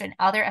readers and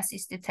other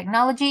assistive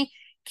technology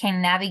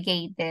can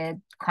navigate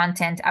the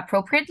content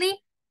appropriately.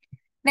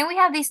 Then we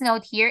have this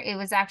note here. It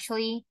was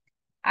actually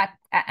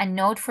a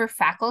note for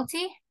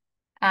faculty.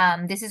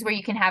 This is where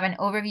you can have an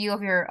overview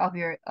of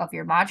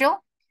your module.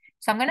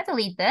 So I'm going to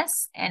delete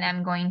this, and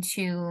I'm going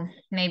to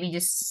maybe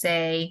just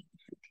say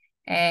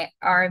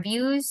our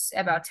views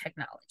about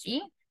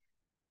technology,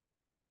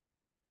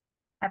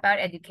 about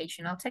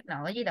educational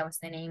technology. That was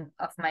the name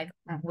of my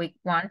week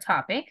 1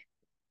 topic.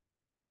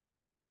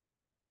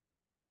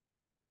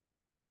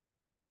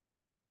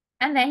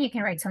 And then you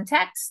can write some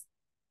text.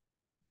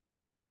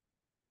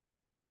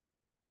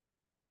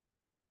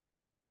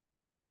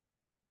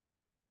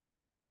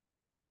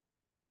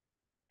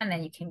 And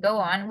then you can go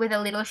on with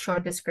a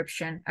short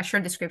description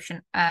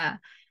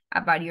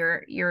about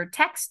your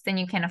text. Then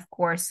you can, of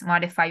course,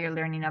 modify your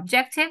learning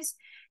objectives.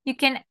 You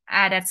can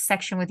add a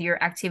section with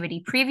your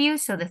activity preview,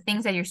 so the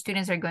things that your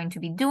students are going to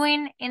be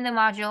doing in the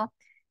module.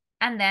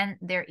 And then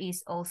there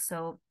is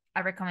also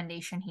a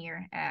recommendation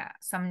here,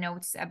 some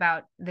notes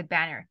about the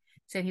banner.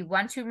 So if you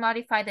want to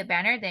modify the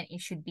banner, then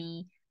it should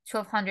be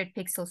 1200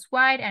 pixels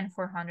wide and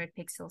 400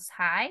 pixels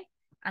high.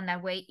 And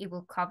that way it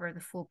will cover the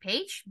full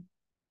page.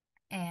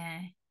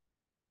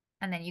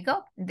 And then you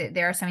go.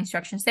 There are some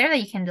instructions there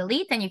that you can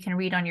delete, and you can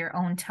read on your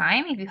own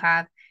time if you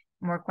have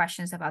more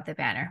questions about the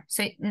banner.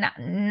 So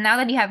now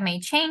that you have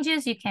made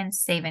changes, you can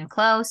save and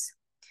close.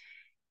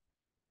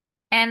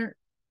 And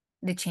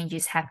the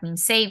changes have been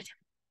saved.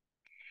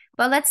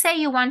 But let's say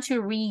you want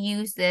to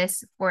reuse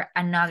this for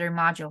another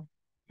module.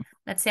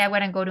 Let's say I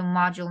want to go to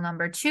module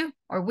number 2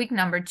 or week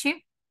number 2.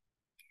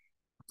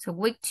 So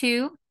week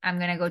 2, I'm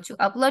going to go to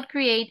upload,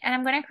 create, and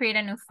I'm going to create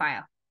a new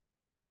file.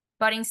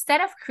 But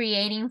instead of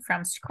creating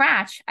from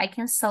scratch, I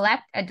can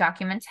select a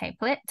document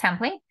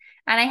template,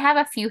 and I have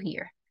a few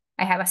here.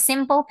 I have a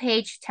simple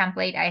page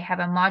template, I have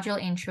a module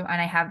intro,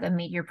 and I have the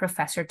Meet Your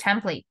Professor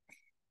template.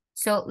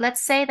 So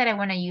let's say that I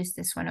want to use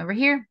this one over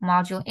here,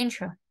 module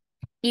intro.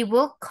 It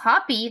will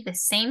copy the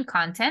same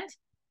content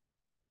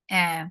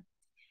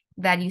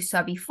that you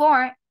saw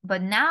before,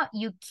 but now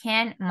you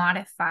can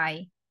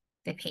modify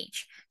the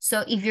page.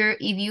 So if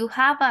you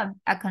have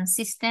a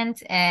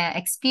consistent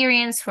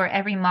experience for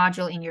every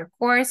module in your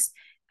course,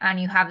 and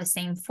you have the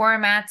same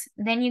format,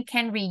 then you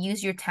can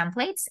reuse your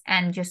templates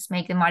and just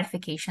make the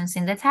modifications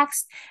in the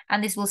text.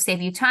 And this will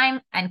save you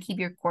time and keep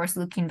your course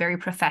looking very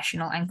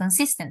professional and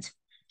consistent.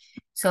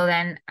 So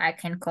then I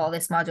can call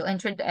this module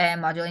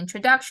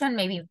introduction.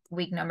 Maybe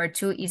week number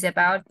 2 is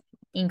about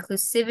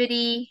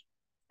inclusivity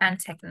and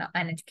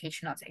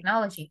educational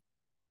technology.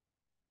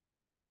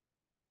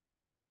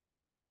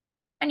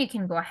 And you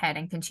can go ahead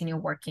and continue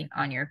working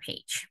on your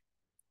page.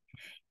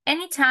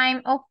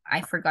 Anytime, oh,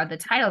 I forgot the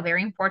title,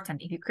 very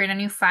important. If you create a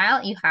new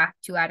file, you have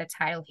to add a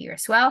title here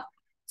as well.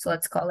 So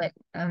let's call it,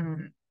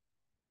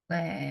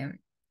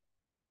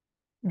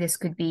 this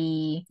could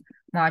be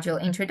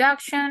module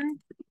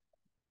introduction.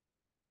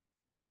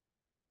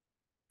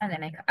 And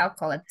then I'll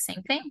call it the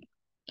same thing,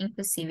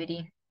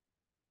 inclusivity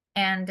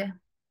and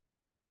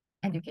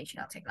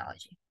educational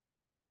technology.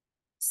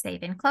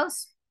 Save and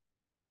close.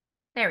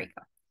 There we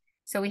go.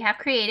 So we have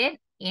created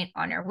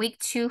on our week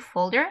 2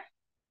 folder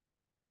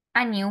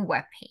a new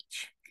web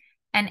page.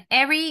 And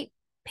every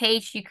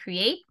page you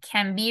create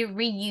can be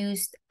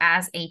reused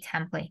as a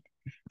template.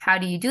 How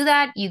do you do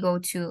that? You go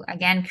to,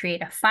 again,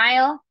 create a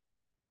file,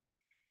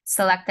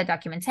 select the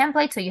document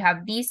template. So you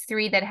have these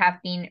 3 that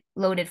have been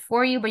loaded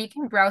for you, but you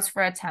can browse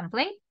for a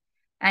template.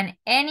 And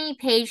any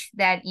page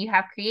that you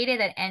have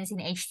created that ends in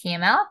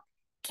HTML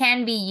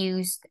can be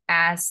used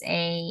as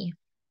a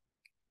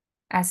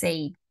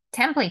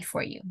template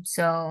for you.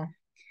 So,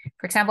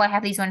 for example, I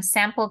have this one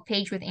sample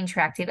page with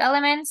interactive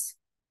elements.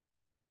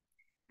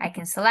 I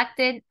can select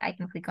it. I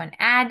can click on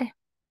add.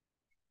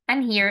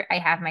 And here I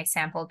have my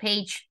sample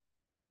page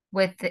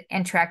with the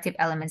interactive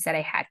elements that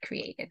I had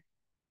created,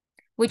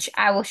 which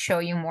I will show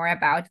you more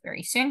about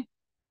very soon.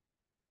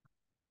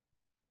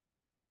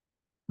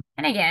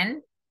 And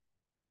again,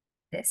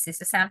 this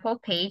is a sample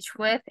page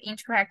with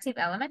interactive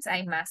elements.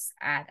 I must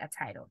add a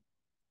title.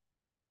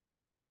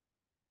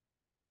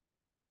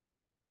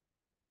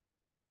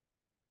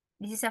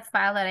 This is a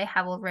file that I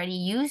have already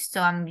used,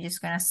 so I'm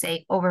just going to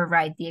say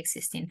overwrite the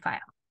existing file.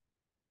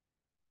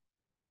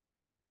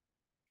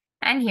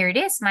 And here it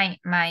is,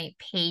 my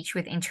page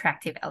with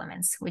interactive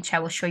elements, which I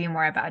will show you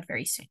more about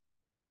very soon.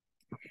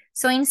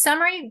 So in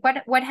summary,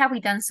 what have we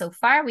done so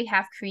far? We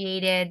have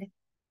created,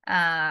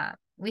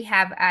 we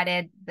have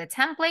added the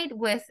template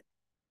with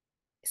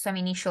some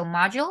initial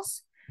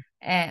modules.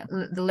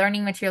 The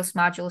learning materials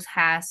modules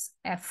has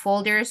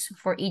folders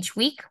for each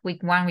week,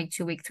 week 1, week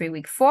 2, week 3,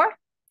 week 4.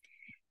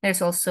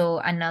 There's also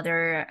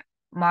another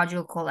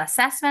module called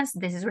assessments.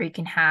 This is where you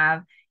can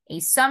have a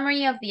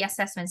summary of the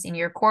assessments in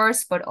your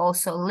course, but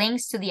also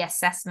links to the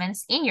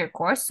assessments in your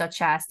course,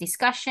 such as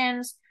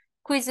discussions,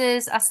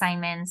 quizzes,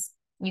 assignments.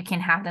 You can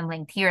have them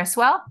linked here as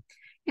well.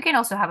 You can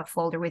also have a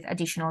folder with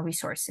additional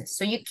resources.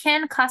 So you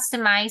can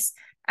customize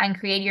and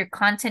create your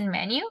content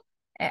menu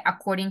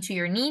according to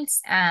your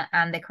needs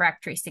and the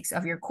characteristics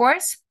of your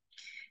course.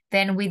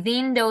 Then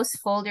within those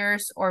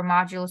folders or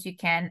modules, you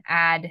can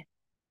add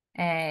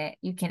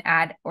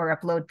or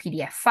upload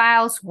PDF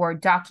files,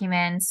 Word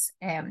documents.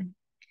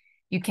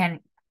 You can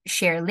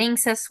share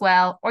links as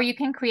well, or you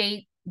can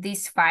create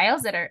these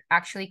files that are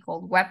actually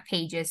called web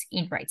pages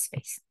in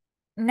Brightspace.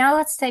 Now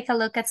let's take a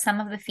look at some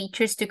of the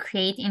features to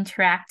create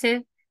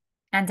interactive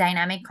and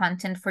dynamic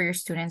content for your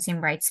students in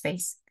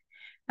Brightspace.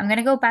 I'm going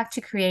to go back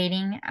to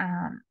creating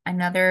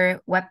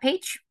another web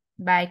page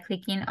by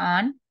clicking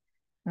on,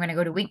 I'm going to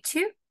go to week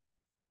 2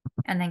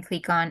 and then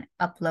click on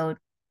upload,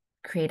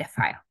 create a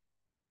file.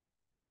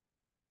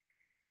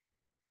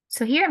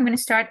 So here I'm going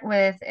to start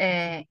with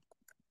a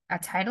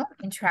title,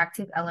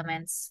 interactive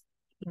elements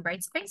in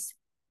Brightspace.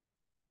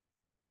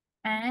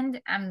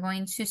 And I'm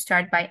going to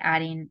start by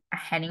adding a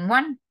heading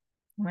 1.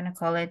 I'm going to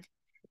call it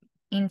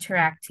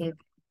interactive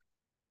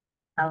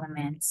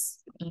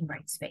elements in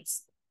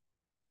Brightspace.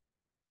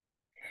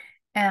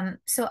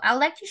 So I'd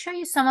like to show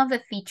you some of the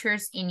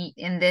features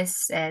in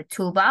this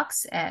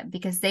toolbox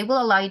because they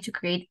will allow you to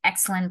create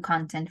excellent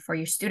content for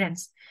your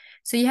students.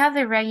 So you have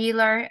the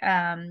regular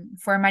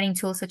formatting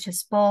tools such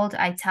as bold,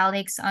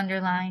 italics,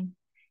 underline,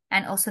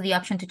 and also the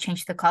option to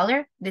change the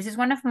color. This is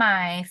one of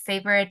my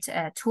favorite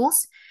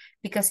tools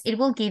because it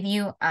will give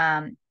you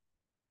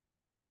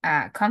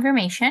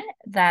confirmation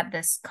that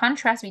this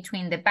contrast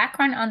between the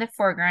background and the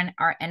foreground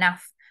are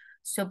enough.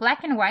 So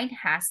black and white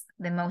has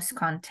the most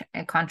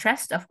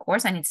contrast, of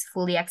course, and it's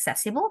fully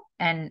accessible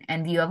and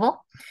viewable.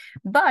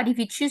 But if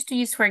you choose to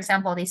use, for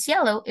example, this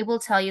yellow, it will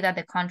tell you that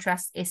the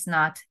contrast is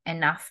not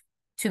enough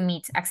to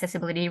meet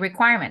accessibility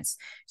requirements.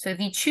 So if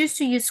you choose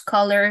to use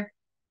color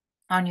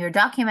on your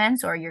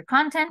documents or your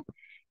content,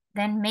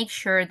 then make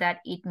sure that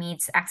it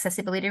meets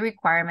accessibility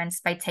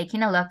requirements by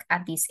taking a look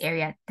at this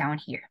area down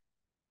here.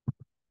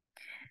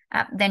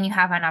 Then you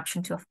have an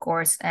option to, of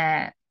course,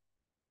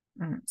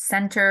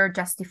 center,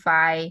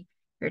 justify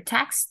your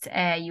text.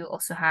 You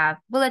also have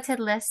bulleted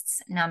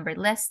lists, numbered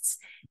lists.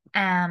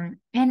 And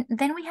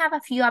then we have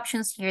a few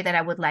options here that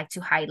I would like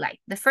to highlight.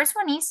 The first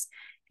one is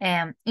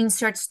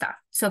insert stuff.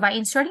 So by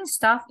inserting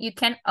stuff, you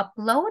can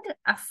upload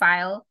a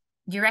file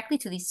directly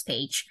to this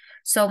page.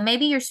 So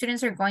maybe your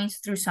students are going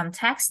through some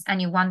text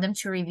and you want them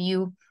to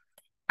review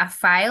a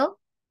file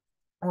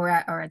or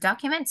a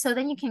document. So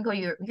then you can go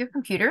to your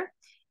computer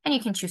and you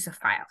can choose a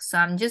file. So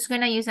I'm just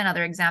going to use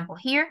another example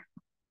here.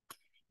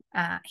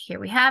 Here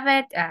we have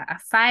it, a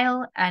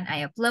file, and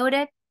I upload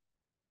it.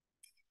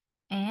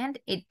 And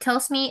it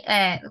tells me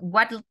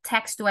what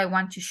text do I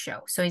want to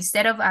show. So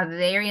instead of a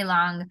very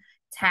long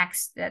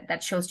text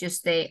that shows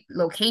just the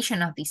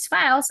location of these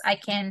files, I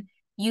can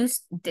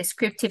use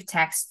descriptive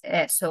text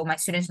so my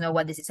students know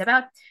what this is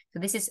about. So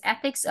this is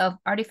Ethics of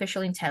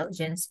Artificial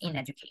Intelligence in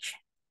Education.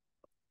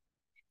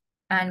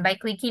 And by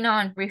clicking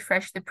on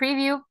refresh the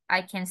preview,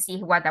 I can see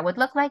what that would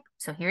look like.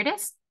 So here it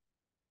is.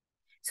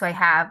 So I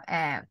have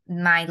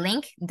my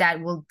link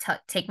that will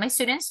take my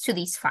students to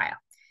this file.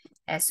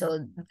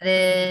 So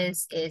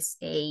this is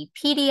a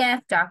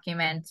PDF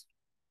document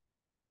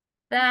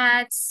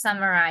that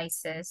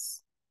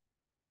summarizes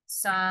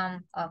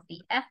some of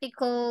the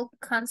ethical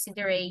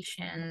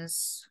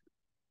considerations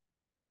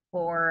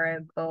for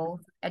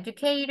both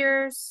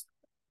educators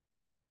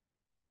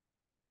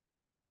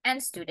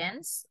and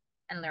students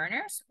and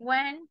learners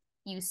when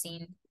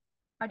using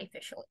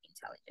artificial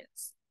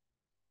intelligence.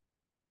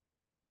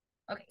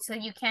 Okay, so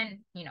you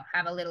can,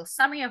 have a little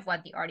summary of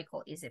what the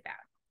article is about.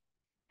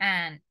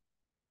 And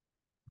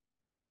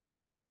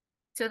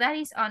So that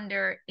is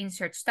under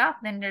insert stuff.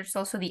 Then there's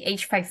also the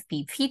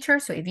H5P feature.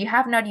 So if you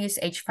have not used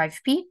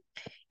H5P,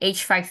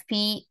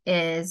 H5P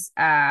is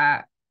a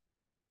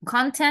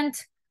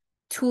content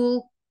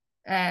tool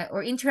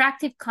or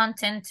interactive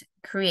content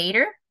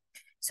creator.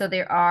 So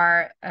there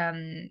are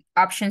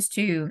options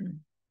to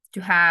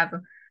have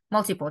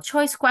multiple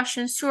choice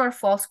questions, true or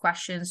false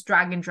questions,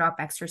 drag and drop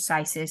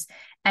exercises,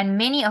 and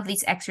many of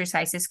these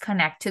exercises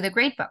connect to the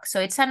gradebook. So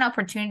it's an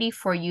opportunity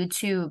for you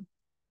to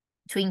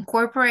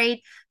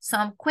incorporate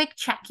some quick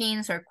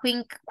check-ins or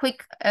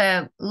quick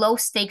low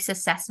stakes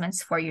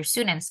assessments for your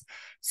students.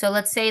 So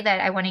let's say that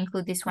I want to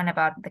include this one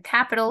about the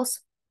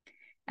capitals.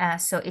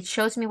 So it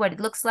shows me what it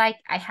looks like.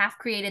 I have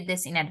created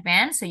this in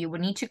advance. So you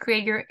will need to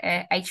create your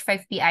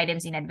H5P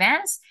items in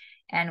advance.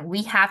 And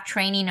we have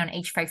training on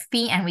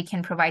H5P and we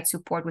can provide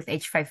support with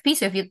H5P.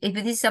 So if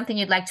this is something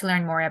you'd like to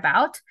learn more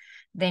about,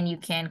 then you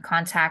can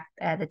contact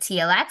the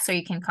TLX or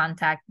you can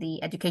contact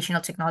the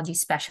educational technology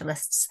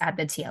specialists at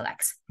the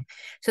TLX.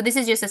 So this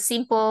is just a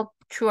simple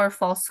true or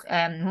false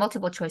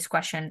multiple choice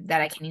question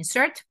that I can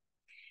insert.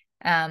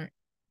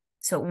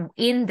 So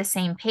in the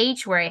same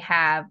page where I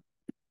have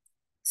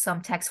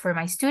some text for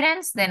my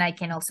students, then I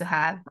can also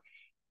have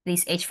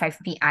these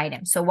H5P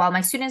items. So while my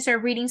students are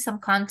reading some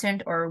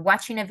content or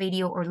watching a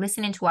video or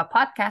listening to a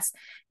podcast,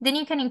 then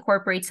you can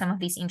incorporate some of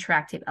these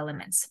interactive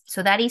elements.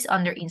 So that is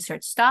under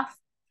insert stuff.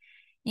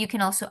 You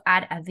can also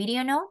add a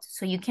video note.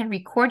 So you can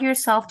record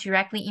yourself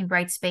directly in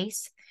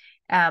Brightspace,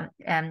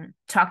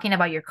 talking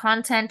about your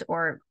content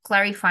or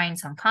clarifying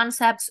some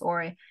concepts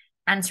or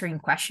answering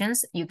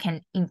questions. You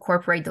can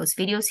incorporate those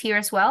videos here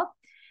as well.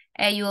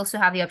 You also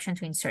have the option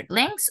to insert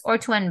links or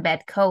to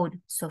embed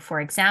code. So for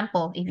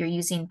example, if you're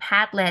using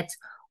Padlet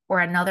or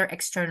another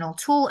external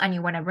tool and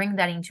you want to bring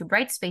that into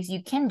Brightspace,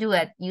 you can do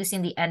it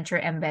using the enter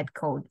embed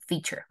code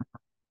feature.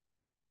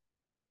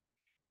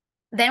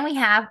 Then we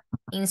have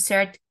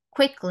insert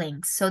quick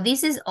links. So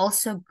this is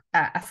also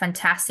a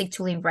fantastic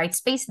tool in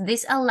Brightspace.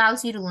 This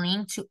allows you to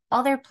link to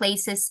other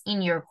places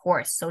in your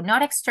course. So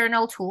not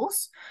external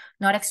tools,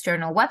 not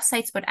external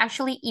websites, but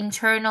actually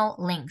internal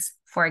links.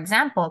 For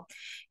example,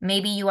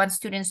 maybe you want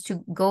students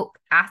to go,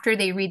 after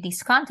they read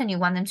this content, you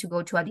want them to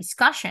go to a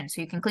discussion.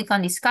 So you can click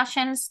on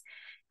discussions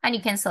and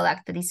you can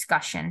select the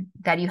discussion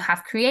that you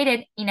have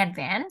created in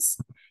advance.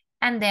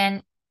 And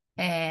then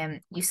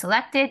you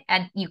select it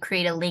and you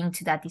create a link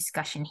to that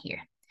discussion here.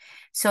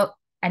 So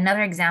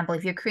another example,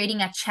 if you're creating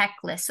a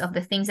checklist of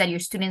the things that your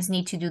students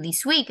need to do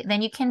this week,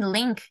 then you can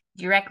link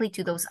directly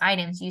to those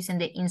items using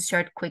the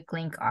insert quick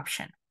link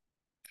option.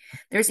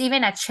 There's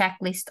even a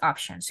checklist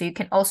option. So you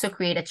can also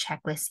create a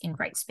checklist in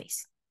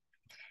Brightspace.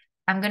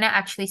 I'm going to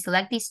actually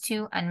select these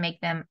two and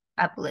make them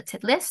a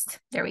bulleted list.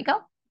 There we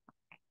go.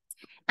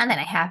 And then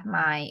I have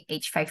my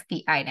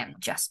H5P item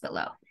just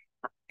below,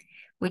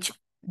 which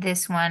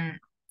this one,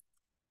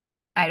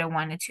 I don't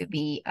want it to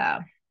be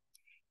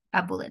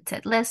a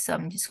bulleted list. So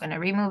I'm just going to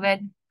remove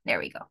it. There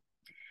we go.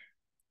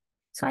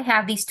 So I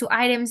have these two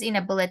items in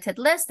a bulleted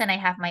list and I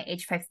have my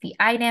H5P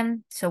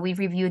item. So we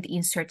reviewed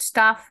insert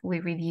stuff.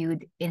 We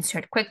reviewed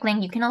insert quick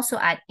link. You can also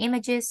add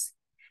images.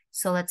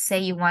 So let's say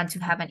you want to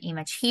have an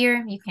image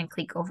here. You can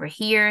click over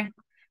here,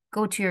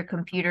 go to your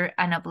computer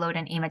and upload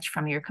an image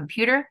from your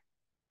computer.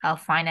 I'll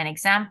find an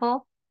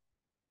example.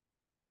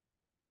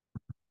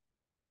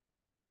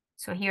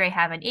 So here I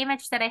have an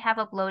image that I have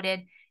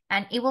uploaded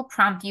and it will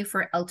prompt you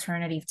for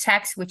alternative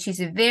text, which is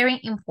very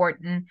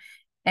important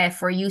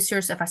for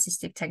users of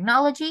assistive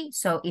technology.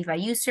 So if a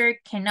user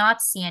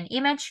cannot see an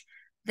image,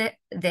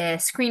 the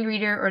screen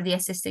reader or the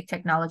assistive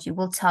technology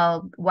will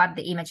tell what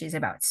the image is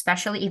about,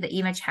 especially if the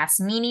image has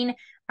meaning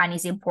and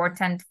is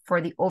important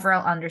for the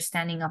overall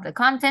understanding of the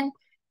content.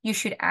 You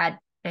should add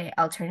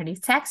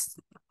alternative text.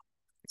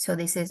 So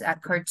this is a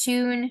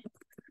cartoon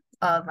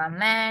of a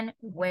man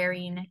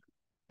wearing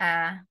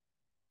a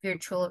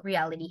virtual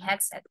reality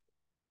headset.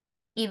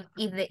 If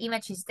the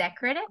image is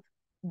decorative,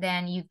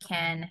 then you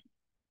can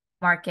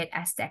mark it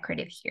as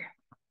decorative here.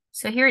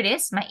 So here it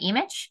is, my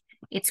image.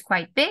 It's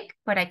quite big,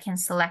 but I can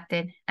select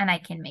it and I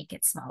can make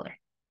it smaller.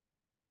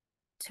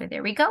 So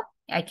there we go.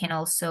 I can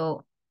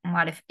also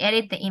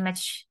edit the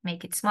image,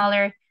 make it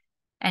smaller,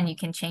 and you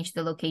can change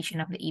the location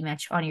of the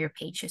image on your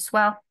page as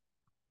well.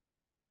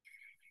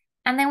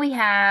 And then we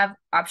have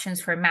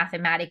options for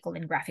mathematical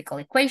and graphical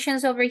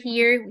equations over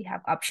here. We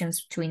have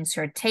options to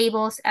insert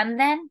tables and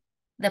then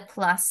the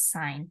plus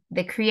sign,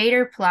 the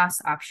creator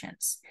plus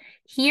options.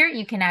 Here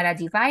you can add a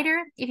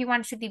divider if you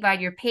want to divide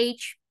your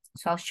page.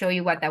 So I'll show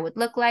you what that would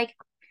look like.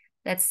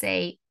 Let's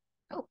say,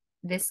 oh,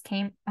 this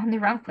came on the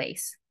wrong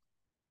place.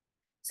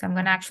 So I'm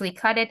going to actually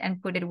cut it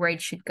and put it where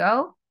it should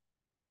go.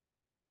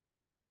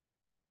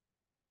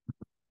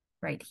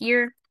 Right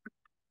here.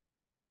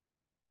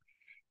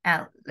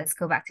 Let's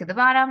go back to the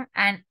bottom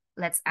and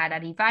let's add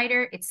a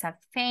divider. It's a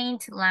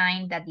faint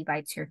line that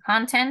divides your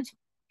content.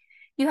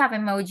 You have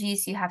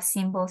emojis, you have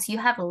symbols, you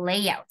have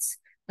layouts.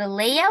 The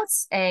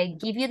layouts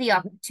give you the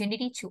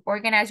opportunity to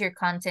organize your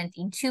content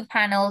in 2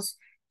 panels,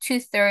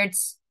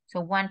 2/3. So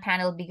one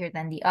panel bigger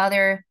than the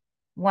other.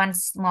 one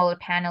smaller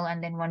panel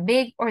and then one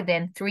big, or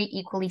then 3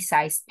 equally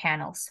sized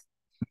panels.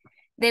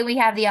 Then we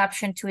have the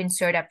option to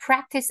insert a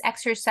practice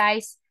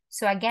exercise.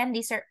 So again,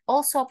 these are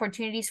also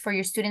opportunities for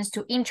your students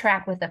to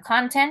interact with the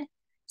content.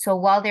 So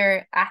while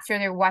after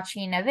they're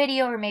watching a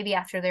video, or maybe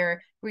after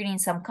they're reading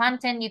some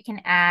content, you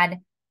can add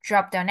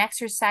drop-down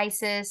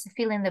exercises,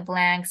 fill in the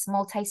blanks,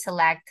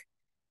 multi-select,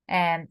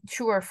 and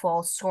true or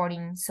false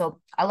sorting. So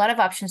a lot of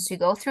options to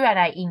go through, and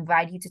I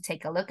invite you to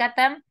take a look at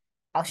them.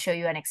 I'll show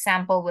you an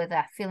example with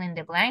a fill in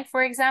the blank,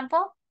 for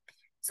example.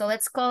 So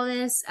let's call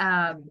this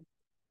a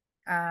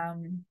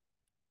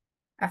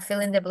fill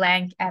in the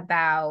blank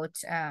about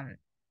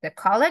the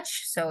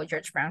college. So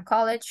George Brown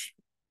College.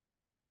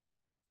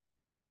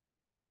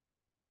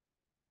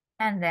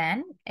 And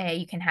then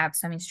you can have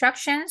some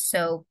instructions.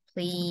 So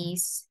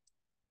please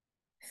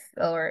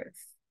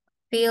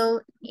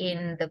fill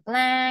in the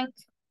blank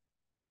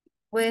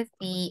with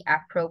the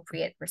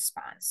appropriate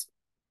response.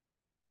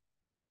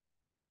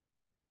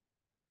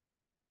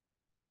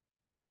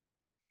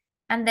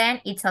 And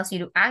then it tells you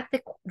to add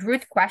the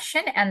root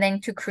question, and then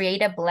to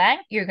create a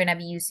blank, you're going to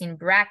be using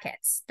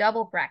brackets,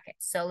 double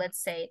brackets. So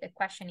let's say the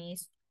question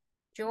is,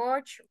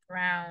 George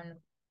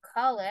Brown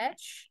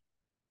College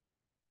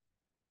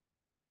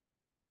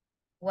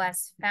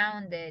was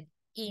founded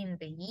in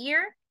the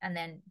year, and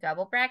then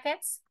double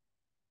brackets,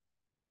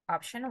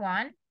 option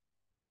 1,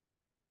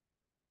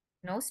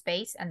 no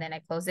space, and then I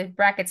close the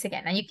brackets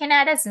again. And you can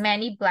add as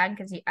many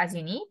blanks as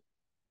you need.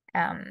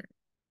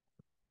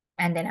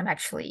 And then I'm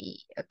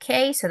actually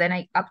okay. So then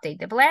I update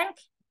the blank,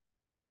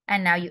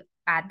 and now you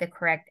add the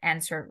correct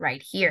answer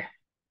right here.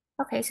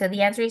 Okay, so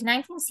the answer is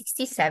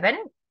 1967.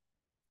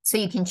 So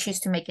you can choose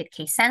to make it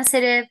case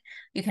sensitive.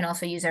 You can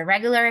also use a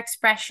regular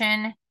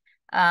expression.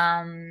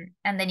 And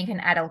then you can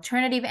add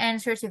alternative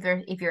answers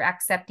if you're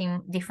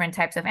accepting different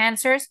types of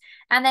answers.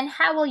 And then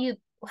how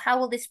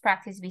will this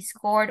practice be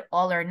scored?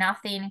 All or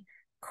nothing,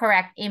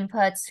 correct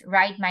inputs,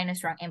 right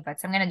minus wrong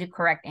inputs. I'm going to do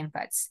correct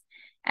inputs.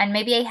 And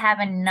maybe I have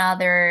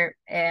another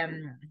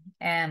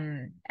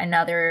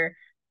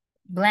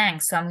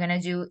blank. So I'm going to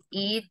do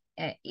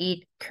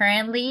it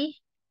currently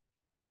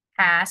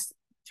has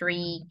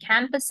 3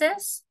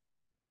 campuses.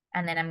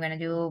 And then I'm going to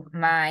do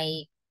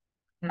my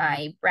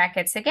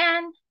brackets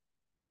again.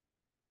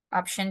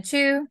 Option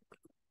 2.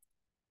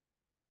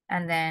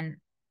 And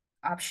then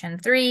option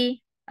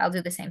 3. I'll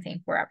do the same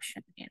thing for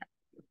option,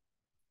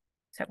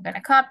 So I'm going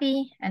to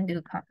copy and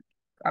do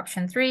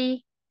option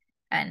 3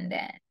 and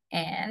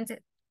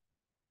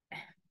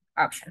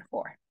option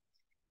 4.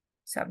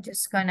 So I'm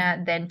just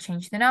gonna then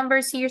change the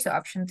numbers here. So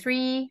option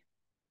 3,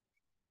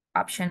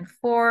 option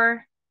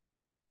 4.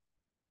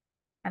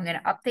 I'm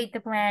gonna update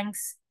the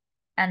blanks,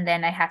 and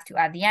then I have to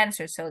add the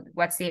answer. So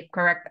what's the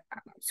correct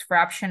for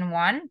option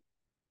 1?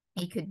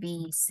 It could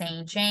be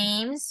St.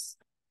 James,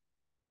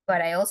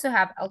 but I also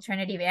have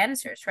alternative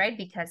answers, right?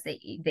 Because the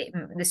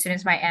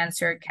students might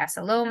answer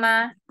Casa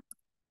Loma,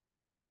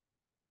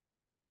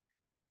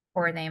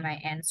 or they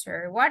might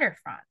answer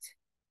Waterfront.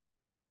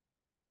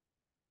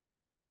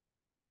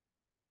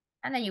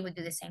 And then you would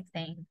do the same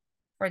thing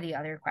for the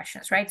other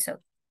questions, right? So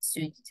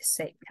you just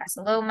say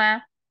Casa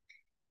Loma,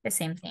 the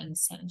same thing,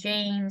 St.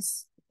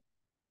 James,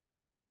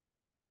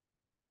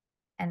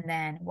 and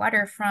then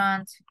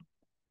Waterfront,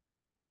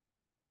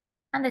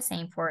 and the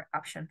same for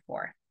option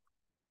 4.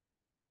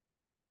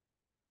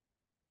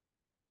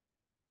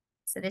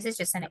 So this is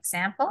just an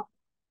example,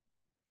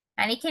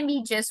 and it can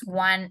be just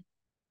one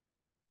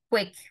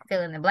quick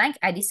fill in the blank.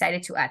 I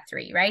decided to add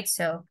 3, right?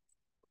 So,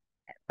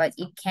 but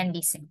it can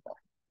be simple.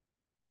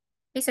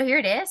 Okay, so here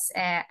it is.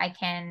 I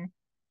can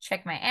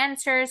check my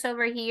answers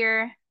over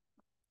here,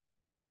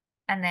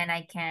 and then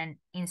I can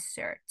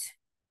insert.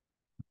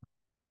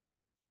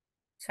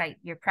 So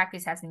your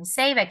practice has been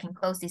saved. I can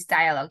close this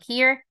dialog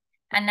here,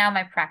 and now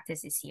my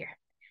practice is here.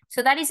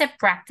 So that is a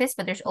practice,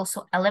 but there's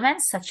also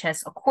elements such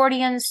as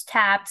accordions,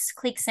 tabs,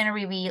 click and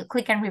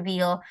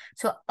reveal.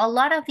 So a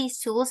lot of these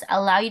tools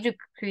allow you to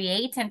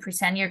create and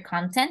present your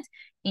content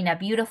in a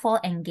beautiful,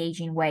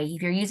 engaging way.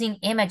 If you're using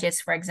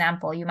images, for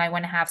example, you might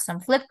want to have some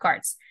flip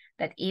cards.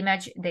 That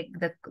image,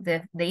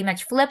 the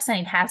image flips and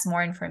it has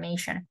more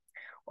information.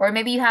 Or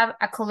maybe you have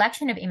a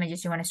collection of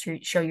images you want to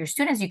show your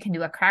students, you can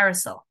do a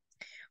carousel.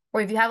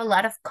 Or if you have a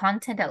lot of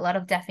content, a lot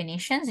of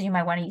definitions, you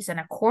might want to use an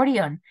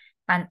accordion,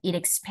 and it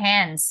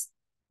expands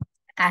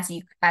as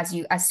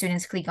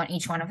students click on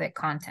each one of the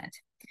content.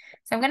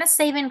 So I'm going to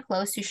save and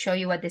close to show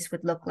you what this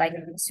would look like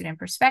from a student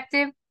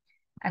perspective.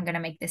 I'm going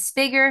to make this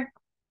bigger.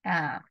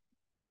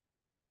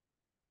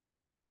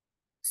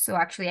 So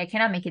actually I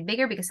cannot make it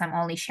bigger because I'm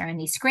only sharing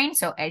the screen.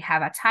 So I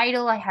have a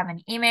title, I have an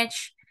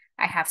image,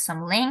 I have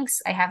some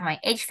links, I have my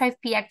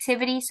H5P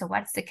activity. So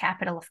what's the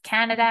capital of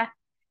Canada?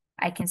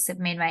 I can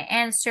submit my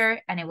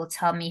answer and it will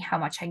tell me how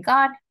much I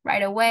got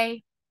right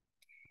away.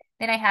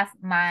 Then I have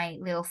my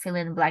little fill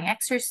in the blank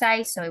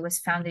exercise. So it was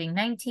founded in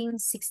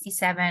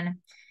 1967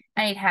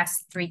 and it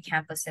has 3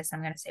 campuses.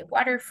 I'm going to say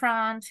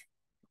Waterfront,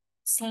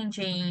 St.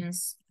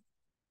 James,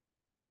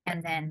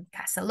 and then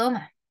Casa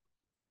Loma.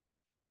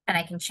 And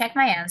I can check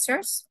my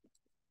answers.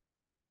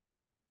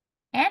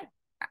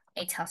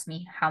 it tells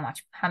me how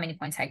many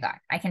points I got.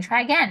 I can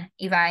try again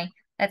if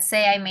let's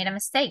say I made a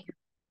mistake,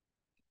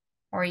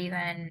 or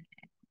even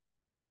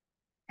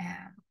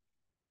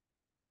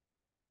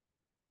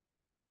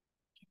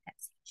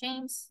let's see,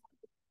 James.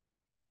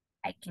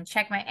 I can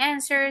check my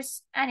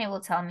answers and it will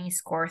tell me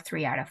score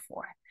 3 out of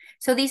 4.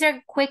 So these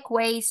are quick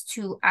ways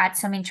to add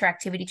some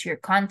interactivity to your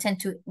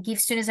content to give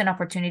students an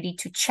opportunity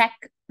to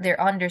check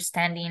their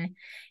understanding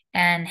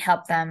and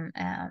help them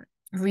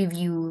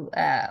review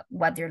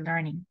what they're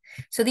learning.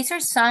 So these are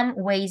some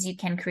ways you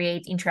can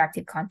create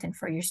interactive content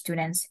for your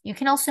students. You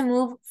can also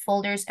move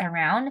folders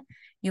around.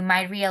 You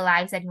might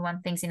realize that you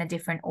want things in a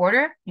different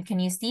order. You can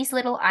use this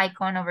little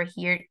icon over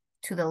here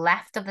to the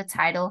left of the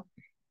title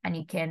and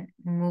you can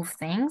move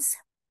things.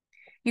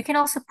 You can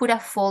also put a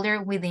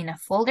folder within a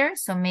folder.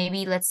 So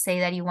maybe let's say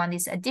that you want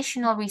this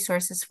additional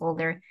resources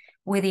folder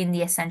within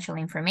the essential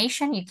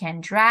information. You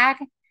can drag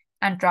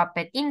and drop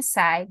it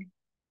inside.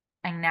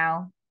 And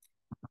now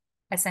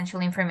essential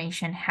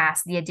information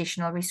has the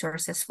additional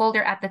resources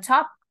folder at the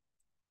top,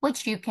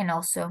 which you can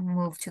also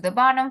move to the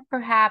bottom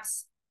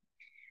perhaps.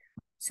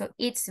 So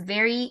it's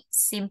very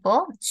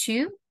simple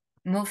to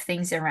move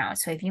things around.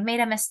 So if you made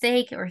a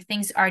mistake or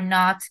things are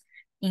not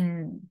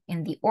in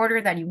the order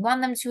that you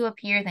want them to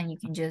appear, then you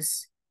can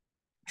just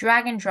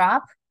drag and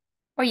drop,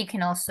 or you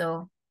can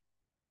also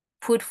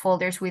put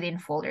folders within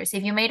folders.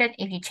 If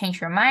you change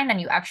your mind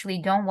and you actually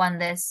don't want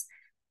this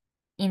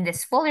in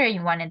this folder,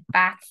 you want it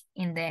back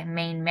in the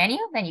main menu,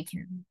 then you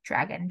can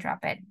drag and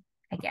drop it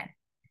again.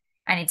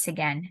 And it's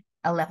again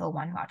a level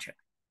 1 module.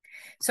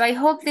 So I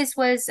hope this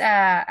was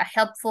a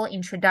helpful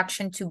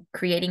introduction to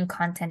creating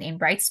content in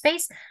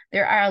Brightspace.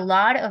 There are a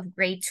lot of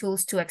great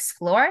tools to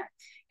explore.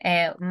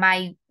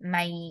 My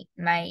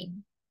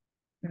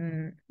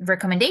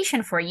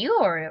recommendation for you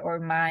or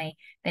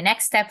the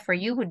next step for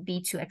you would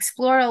be to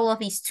explore all of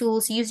these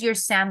tools, use your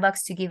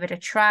sandbox to give it a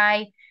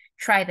try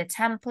the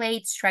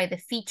templates, try the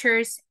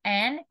features,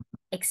 and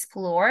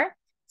explore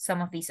some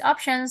of these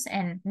options,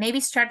 and maybe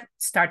start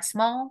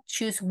small,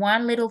 choose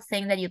one little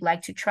thing that you'd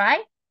like to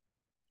try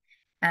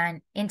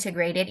and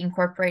incorporate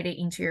it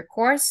into your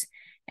course.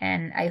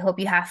 And I hope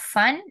you have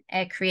fun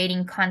at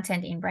creating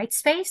content in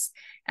Brightspace.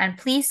 And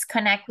please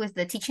connect with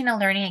the Teaching and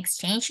Learning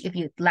Exchange if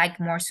you'd like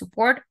more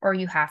support or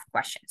you have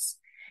questions.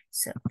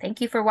 So thank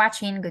you for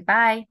watching.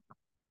 Goodbye.